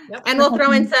 Yep. And we'll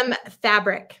throw in some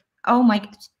fabric. Oh my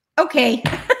gosh. Okay.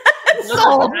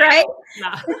 Sold, right?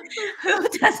 Yeah. Who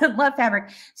doesn't love fabric?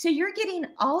 So you're getting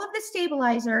all of the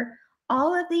stabilizer,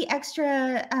 all of the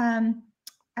extra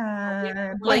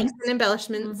blanks and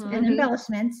embellishments. And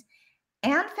embellishments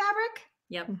and fabric.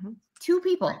 Yep. 2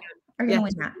 people are going to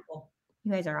win that.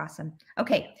 You guys are awesome.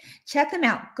 Okay, check them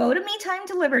out. Go to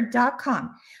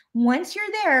metimedelivered.com. Once you're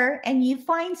there and you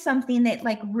find something that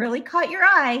like really caught your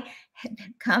eye,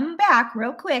 come back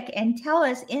real quick and tell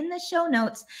us in the show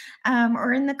notes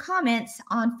or in the comments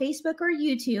on Facebook or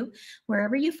YouTube,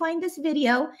 wherever you find this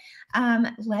video.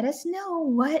 Let us know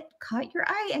what caught your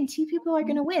eye, and 2 people are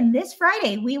going to win. This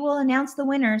Friday, we will announce the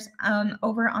winners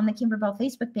over on the Kimberbell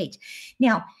Facebook page.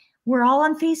 Now, we're all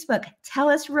on Facebook. Tell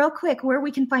us real quick where we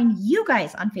can find you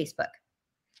guys on Facebook.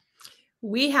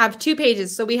 We have 2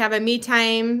 pages. So we have a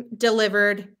MeTime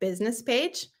Delivered business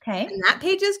page. Okay. And that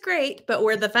page is great, but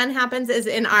where the fun happens is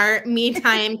in our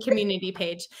MeTime community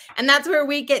page. And that's where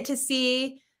we get to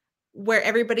see where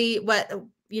everybody, what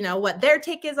their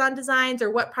take is on designs or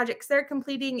what projects they're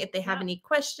completing. If they have any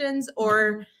questions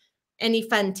or any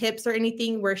fun tips or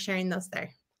anything, we're sharing those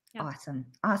there. Yep. Awesome.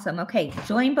 Awesome. Okay.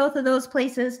 Join both of those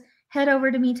places. Head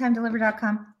over to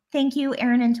metimedelivered.com. Thank you,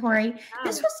 Erin and Tori.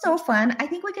 This was so fun. I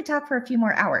think we could talk for a few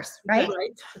more hours, right?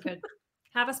 Good.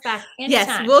 Have us back anytime.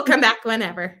 Yes, we'll come back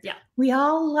whenever. Yeah. We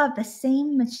all love the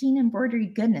same machine embroidery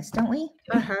goodness, don't we?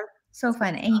 So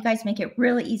fun. And you guys make it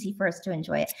really easy for us to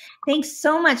enjoy it. Thanks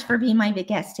so much for being my big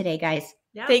guest today, guys.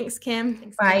 Yep. Thanks, Kim.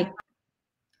 Thanks, bye. Kim.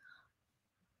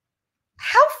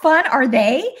 How fun are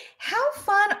they? How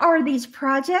fun are these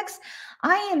projects?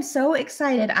 I am so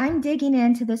excited. I'm digging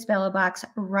into this Bella box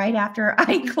right after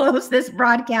I close this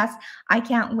broadcast. I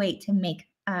can't wait to make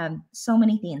so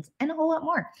many things and a whole lot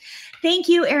more. Thank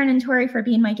you, Erin and Tori, for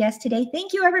being my guest today.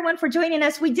 Thank you, everyone, for joining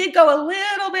us. We did go a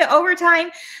little bit over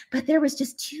time, but there was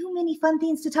just too many fun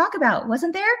things to talk about,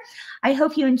 wasn't there? I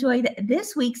hope you enjoyed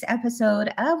this week's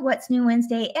episode of What's New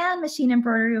Wednesday and Machine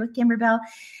Embroidery with Kimberbell.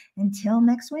 Until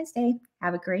next Wednesday,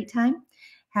 have a great time.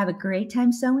 Have a great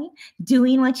time sewing,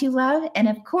 doing what you love, and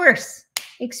of course,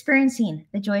 experiencing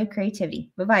the joy of creativity.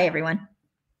 Bye-bye, everyone.